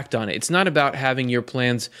to act on it. It's not about having your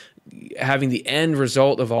plans, having the end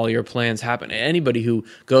result of all your plans happen. Anybody who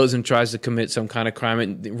goes and tries to commit some kind of crime,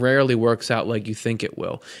 it rarely works out like you think it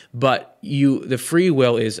will. But the free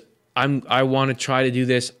will is, I want to try to do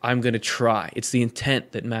this. I'm going to try. It's the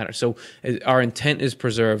intent that matters. So our intent is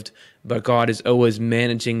preserved, but God is always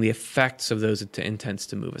managing the effects of those intents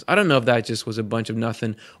to move us. I don't know if that just was a bunch of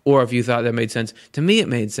nothing, or if you thought that made sense. To me, it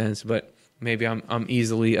made sense, but maybe I'm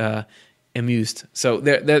easily amused. So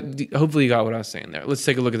hopefully you got what I was saying there. Let's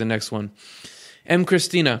take a look at the next one. M.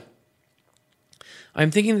 Christina. I'm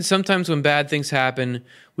thinking that sometimes when bad things happen,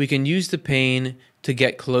 we can use the pain to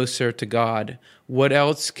get closer to God. What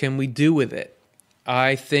else can we do with it?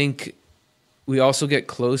 I think we also get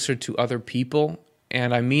closer to other people.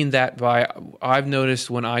 And I mean that by, I've noticed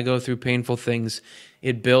when I go through painful things,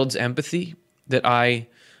 it builds empathy, that I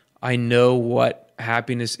know what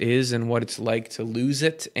happiness is and what it's like to lose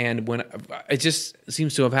it. And when it just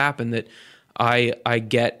seems to have happened that I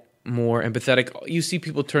get more empathetic. You see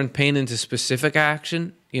people turn pain into specific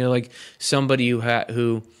action, like somebody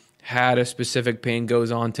who had a specific pain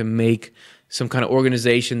goes on to make some kind of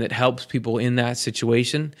organization that helps people in that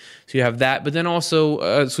situation. So you have that. But then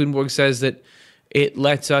also Swedenborg says that it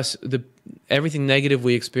lets us, everything negative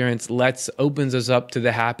we experience opens us up to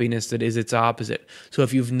the happiness that is its opposite. So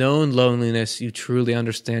if you've known loneliness, you truly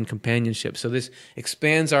understand companionship. So this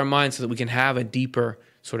expands our mind so that we can have a deeper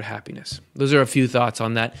sort of happiness. Those are a few thoughts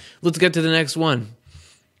on that. Let's get to the next one.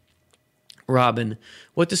 Robin,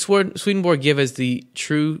 what does Swedenborg give as the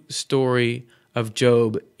true story of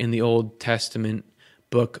Job in the Old Testament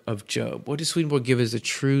book of Job? What does Swedenborg give as the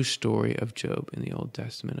true story of Job in the Old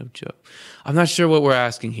Testament of Job? I'm not sure what we're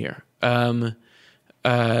asking here.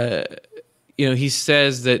 He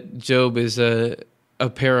says that Job is a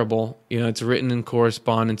parable. It's written in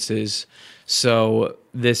correspondences. So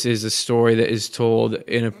this is a story that is told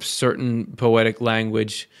in a certain poetic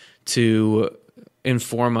language to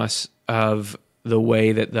inform us of the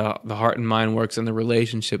way that the heart and mind works and the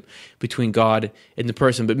relationship between God and the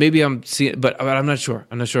person. But maybe I'm seeing, but I'm not sure.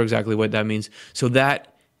 I'm not sure exactly what that means. So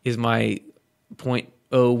that is my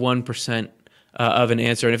 0.01% of an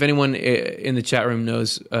answer. And if anyone in the chat room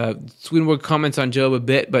knows, Swedenborg comments on Job a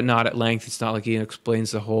bit, but not at length. It's not like he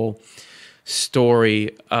explains the whole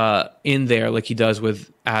story in there like he does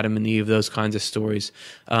with Adam and Eve, those kinds of stories.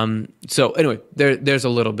 So anyway, there's a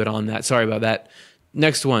little bit on that. Sorry about that.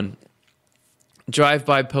 Next one.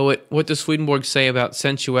 Drive-by poet. What does Swedenborg say about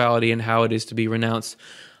sensuality and how it is to be renounced?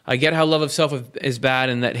 I get how love of self is bad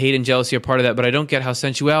and that hate and jealousy are part of that, but I don't get how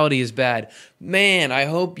sensuality is bad. Man, I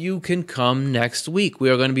hope you can come next week. We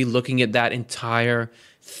are going to be looking at that entire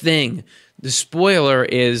thing. The spoiler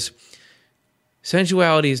is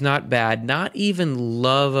sensuality is not bad. Not even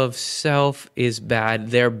love of self is bad.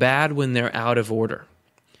 They're bad when they're out of order.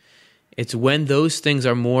 It's when those things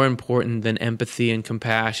are more important than empathy and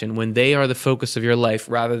compassion, when they are the focus of your life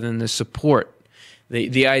rather than the support.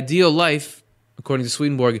 The ideal life, according to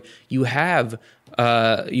Swedenborg, you have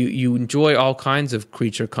you enjoy all kinds of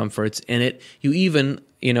creature comforts in it. You even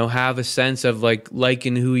have a sense of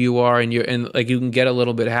liking who you are, and you can get a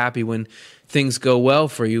little bit happy when things go well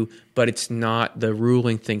for you, but it's not the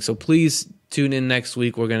ruling thing. So please tune in next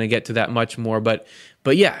week. We're going to get to that much more, but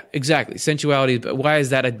yeah, exactly. Sensuality, but why is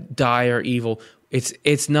that a dire evil?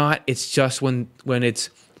 It's not. It's just when it's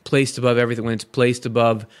placed above everything, when it's placed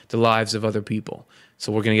above the lives of other people.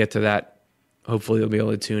 So we're going to get to that. Hopefully you'll be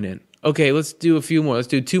able to tune in. Okay, let's do a few more. Let's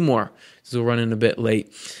do two more, because we're running a bit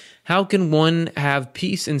late. How can one have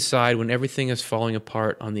peace inside when everything is falling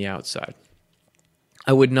apart on the outside?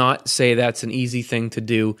 I would not say that's an easy thing to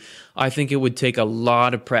do. I think it would take a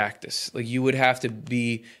lot of practice. You would have to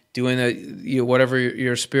be doing whatever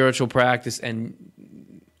your spiritual practice, and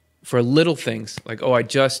for little things I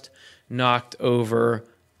just knocked over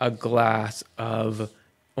a glass of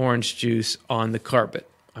orange juice on the carpet.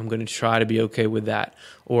 I'm going to try to be okay with that.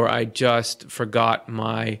 Or I just forgot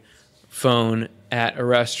my phone at a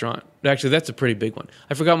restaurant. Actually, that's a pretty big one.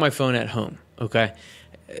 I forgot my phone at home. Okay,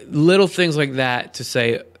 little things like that to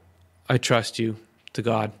say, I trust you to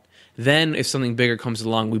God. Then if something bigger comes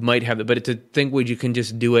along, we might have that. But to think you can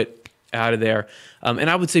just do it out of there. And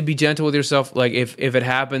I would say be gentle with yourself. If it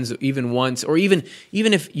happens even once, or even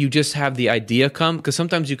if you just have the idea come, because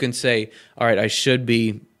sometimes you can say, all right, I should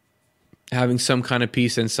be having some kind of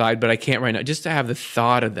peace inside, but I can't right now. Just to have the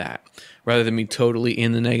thought of that rather than be totally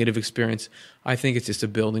in the negative experience, I think it's just a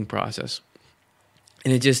building process.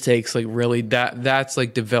 And it just takes really that's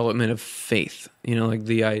development of faith.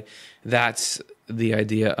 That's the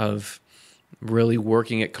idea of really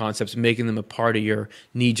working at concepts, making them a part of your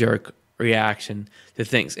knee-jerk reaction to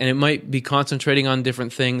things. And it might be concentrating on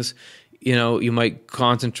different things. You might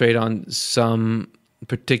concentrate on some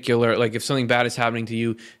particular, if something bad is happening to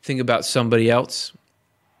you, think about somebody else,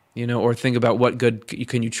 or think about what good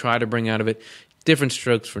can you try to bring out of it. Different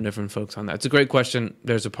strokes for different folks on that. It's a great question.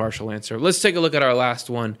 There's a partial answer. Let's take a look at our last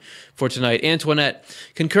one for tonight. Antoinette,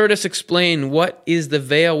 can Curtis explain what is the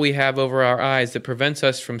veil we have over our eyes that prevents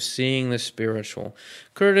us from seeing the spiritual?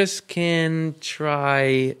 Curtis can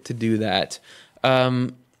try to do that.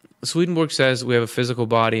 Swedenborg says we have a physical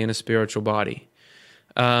body and a spiritual body.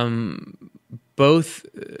 Both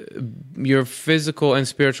your physical and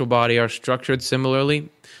spiritual body are structured similarly.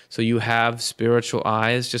 So you have spiritual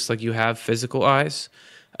eyes just like you have physical eyes.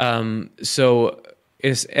 So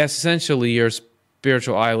it's essentially your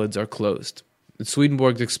spiritual eyelids are closed. In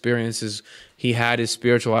Swedenborg's experience is he had his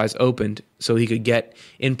spiritual eyes opened so he could get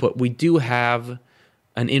input. We do have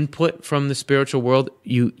an input from the spiritual world.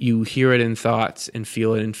 You hear it in thoughts and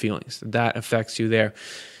feel it in feelings. That affects you there.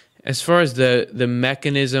 As far as the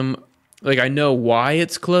mechanism, I know why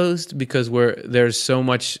it's closed, because there's so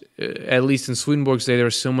much, at least in Swedenborg's day,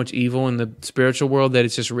 there's so much evil in the spiritual world that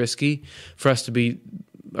it's just risky for us to be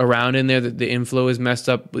around in there, that the inflow is messed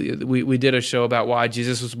up. We did a show about why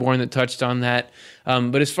Jesus was born that touched on that.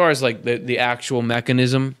 But as far as the actual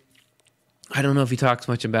mechanism, I don't know if he talks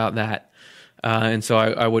much about that. And so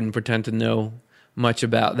I wouldn't pretend to know much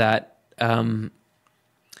about that. And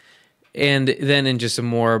then in just a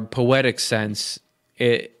more poetic sense,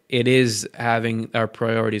 it is having our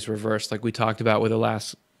priorities reversed, like we talked about with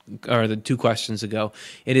the 2 questions ago.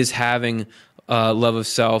 It is having love of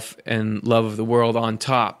self and love of the world on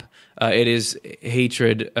top. It is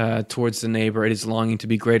hatred towards the neighbor. It is longing to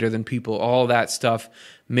be greater than people. All that stuff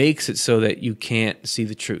makes it so that you can't see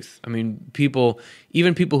the truth. I mean,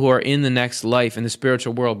 even people who are in the next life, in the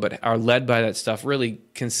spiritual world, but are led by that stuff, really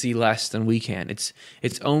can see less than we can. It's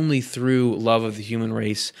only through love of the human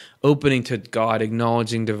race, opening to God,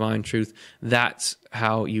 acknowledging divine truth, that's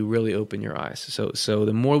how you really open your eyes. So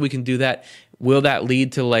the more we can do that, will that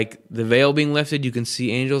lead to like the veil being lifted? You can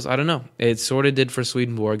see angels? I don't know. It sort of did for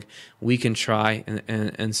Swedenborg. We can try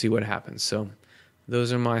and see what happens. So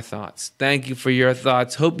those are my thoughts. Thank you for your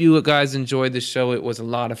thoughts. Hope you guys enjoyed the show. It was a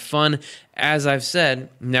lot of fun. As I've said,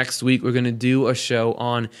 next week we're going to do a show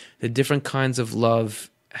on the different kinds of love,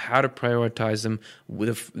 how to prioritize them,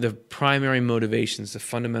 with the primary motivations, the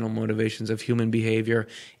fundamental motivations of human behavior,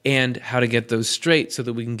 and how to get those straight so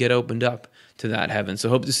that we can get opened up to that heaven. So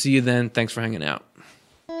hope to see you then. Thanks for hanging out.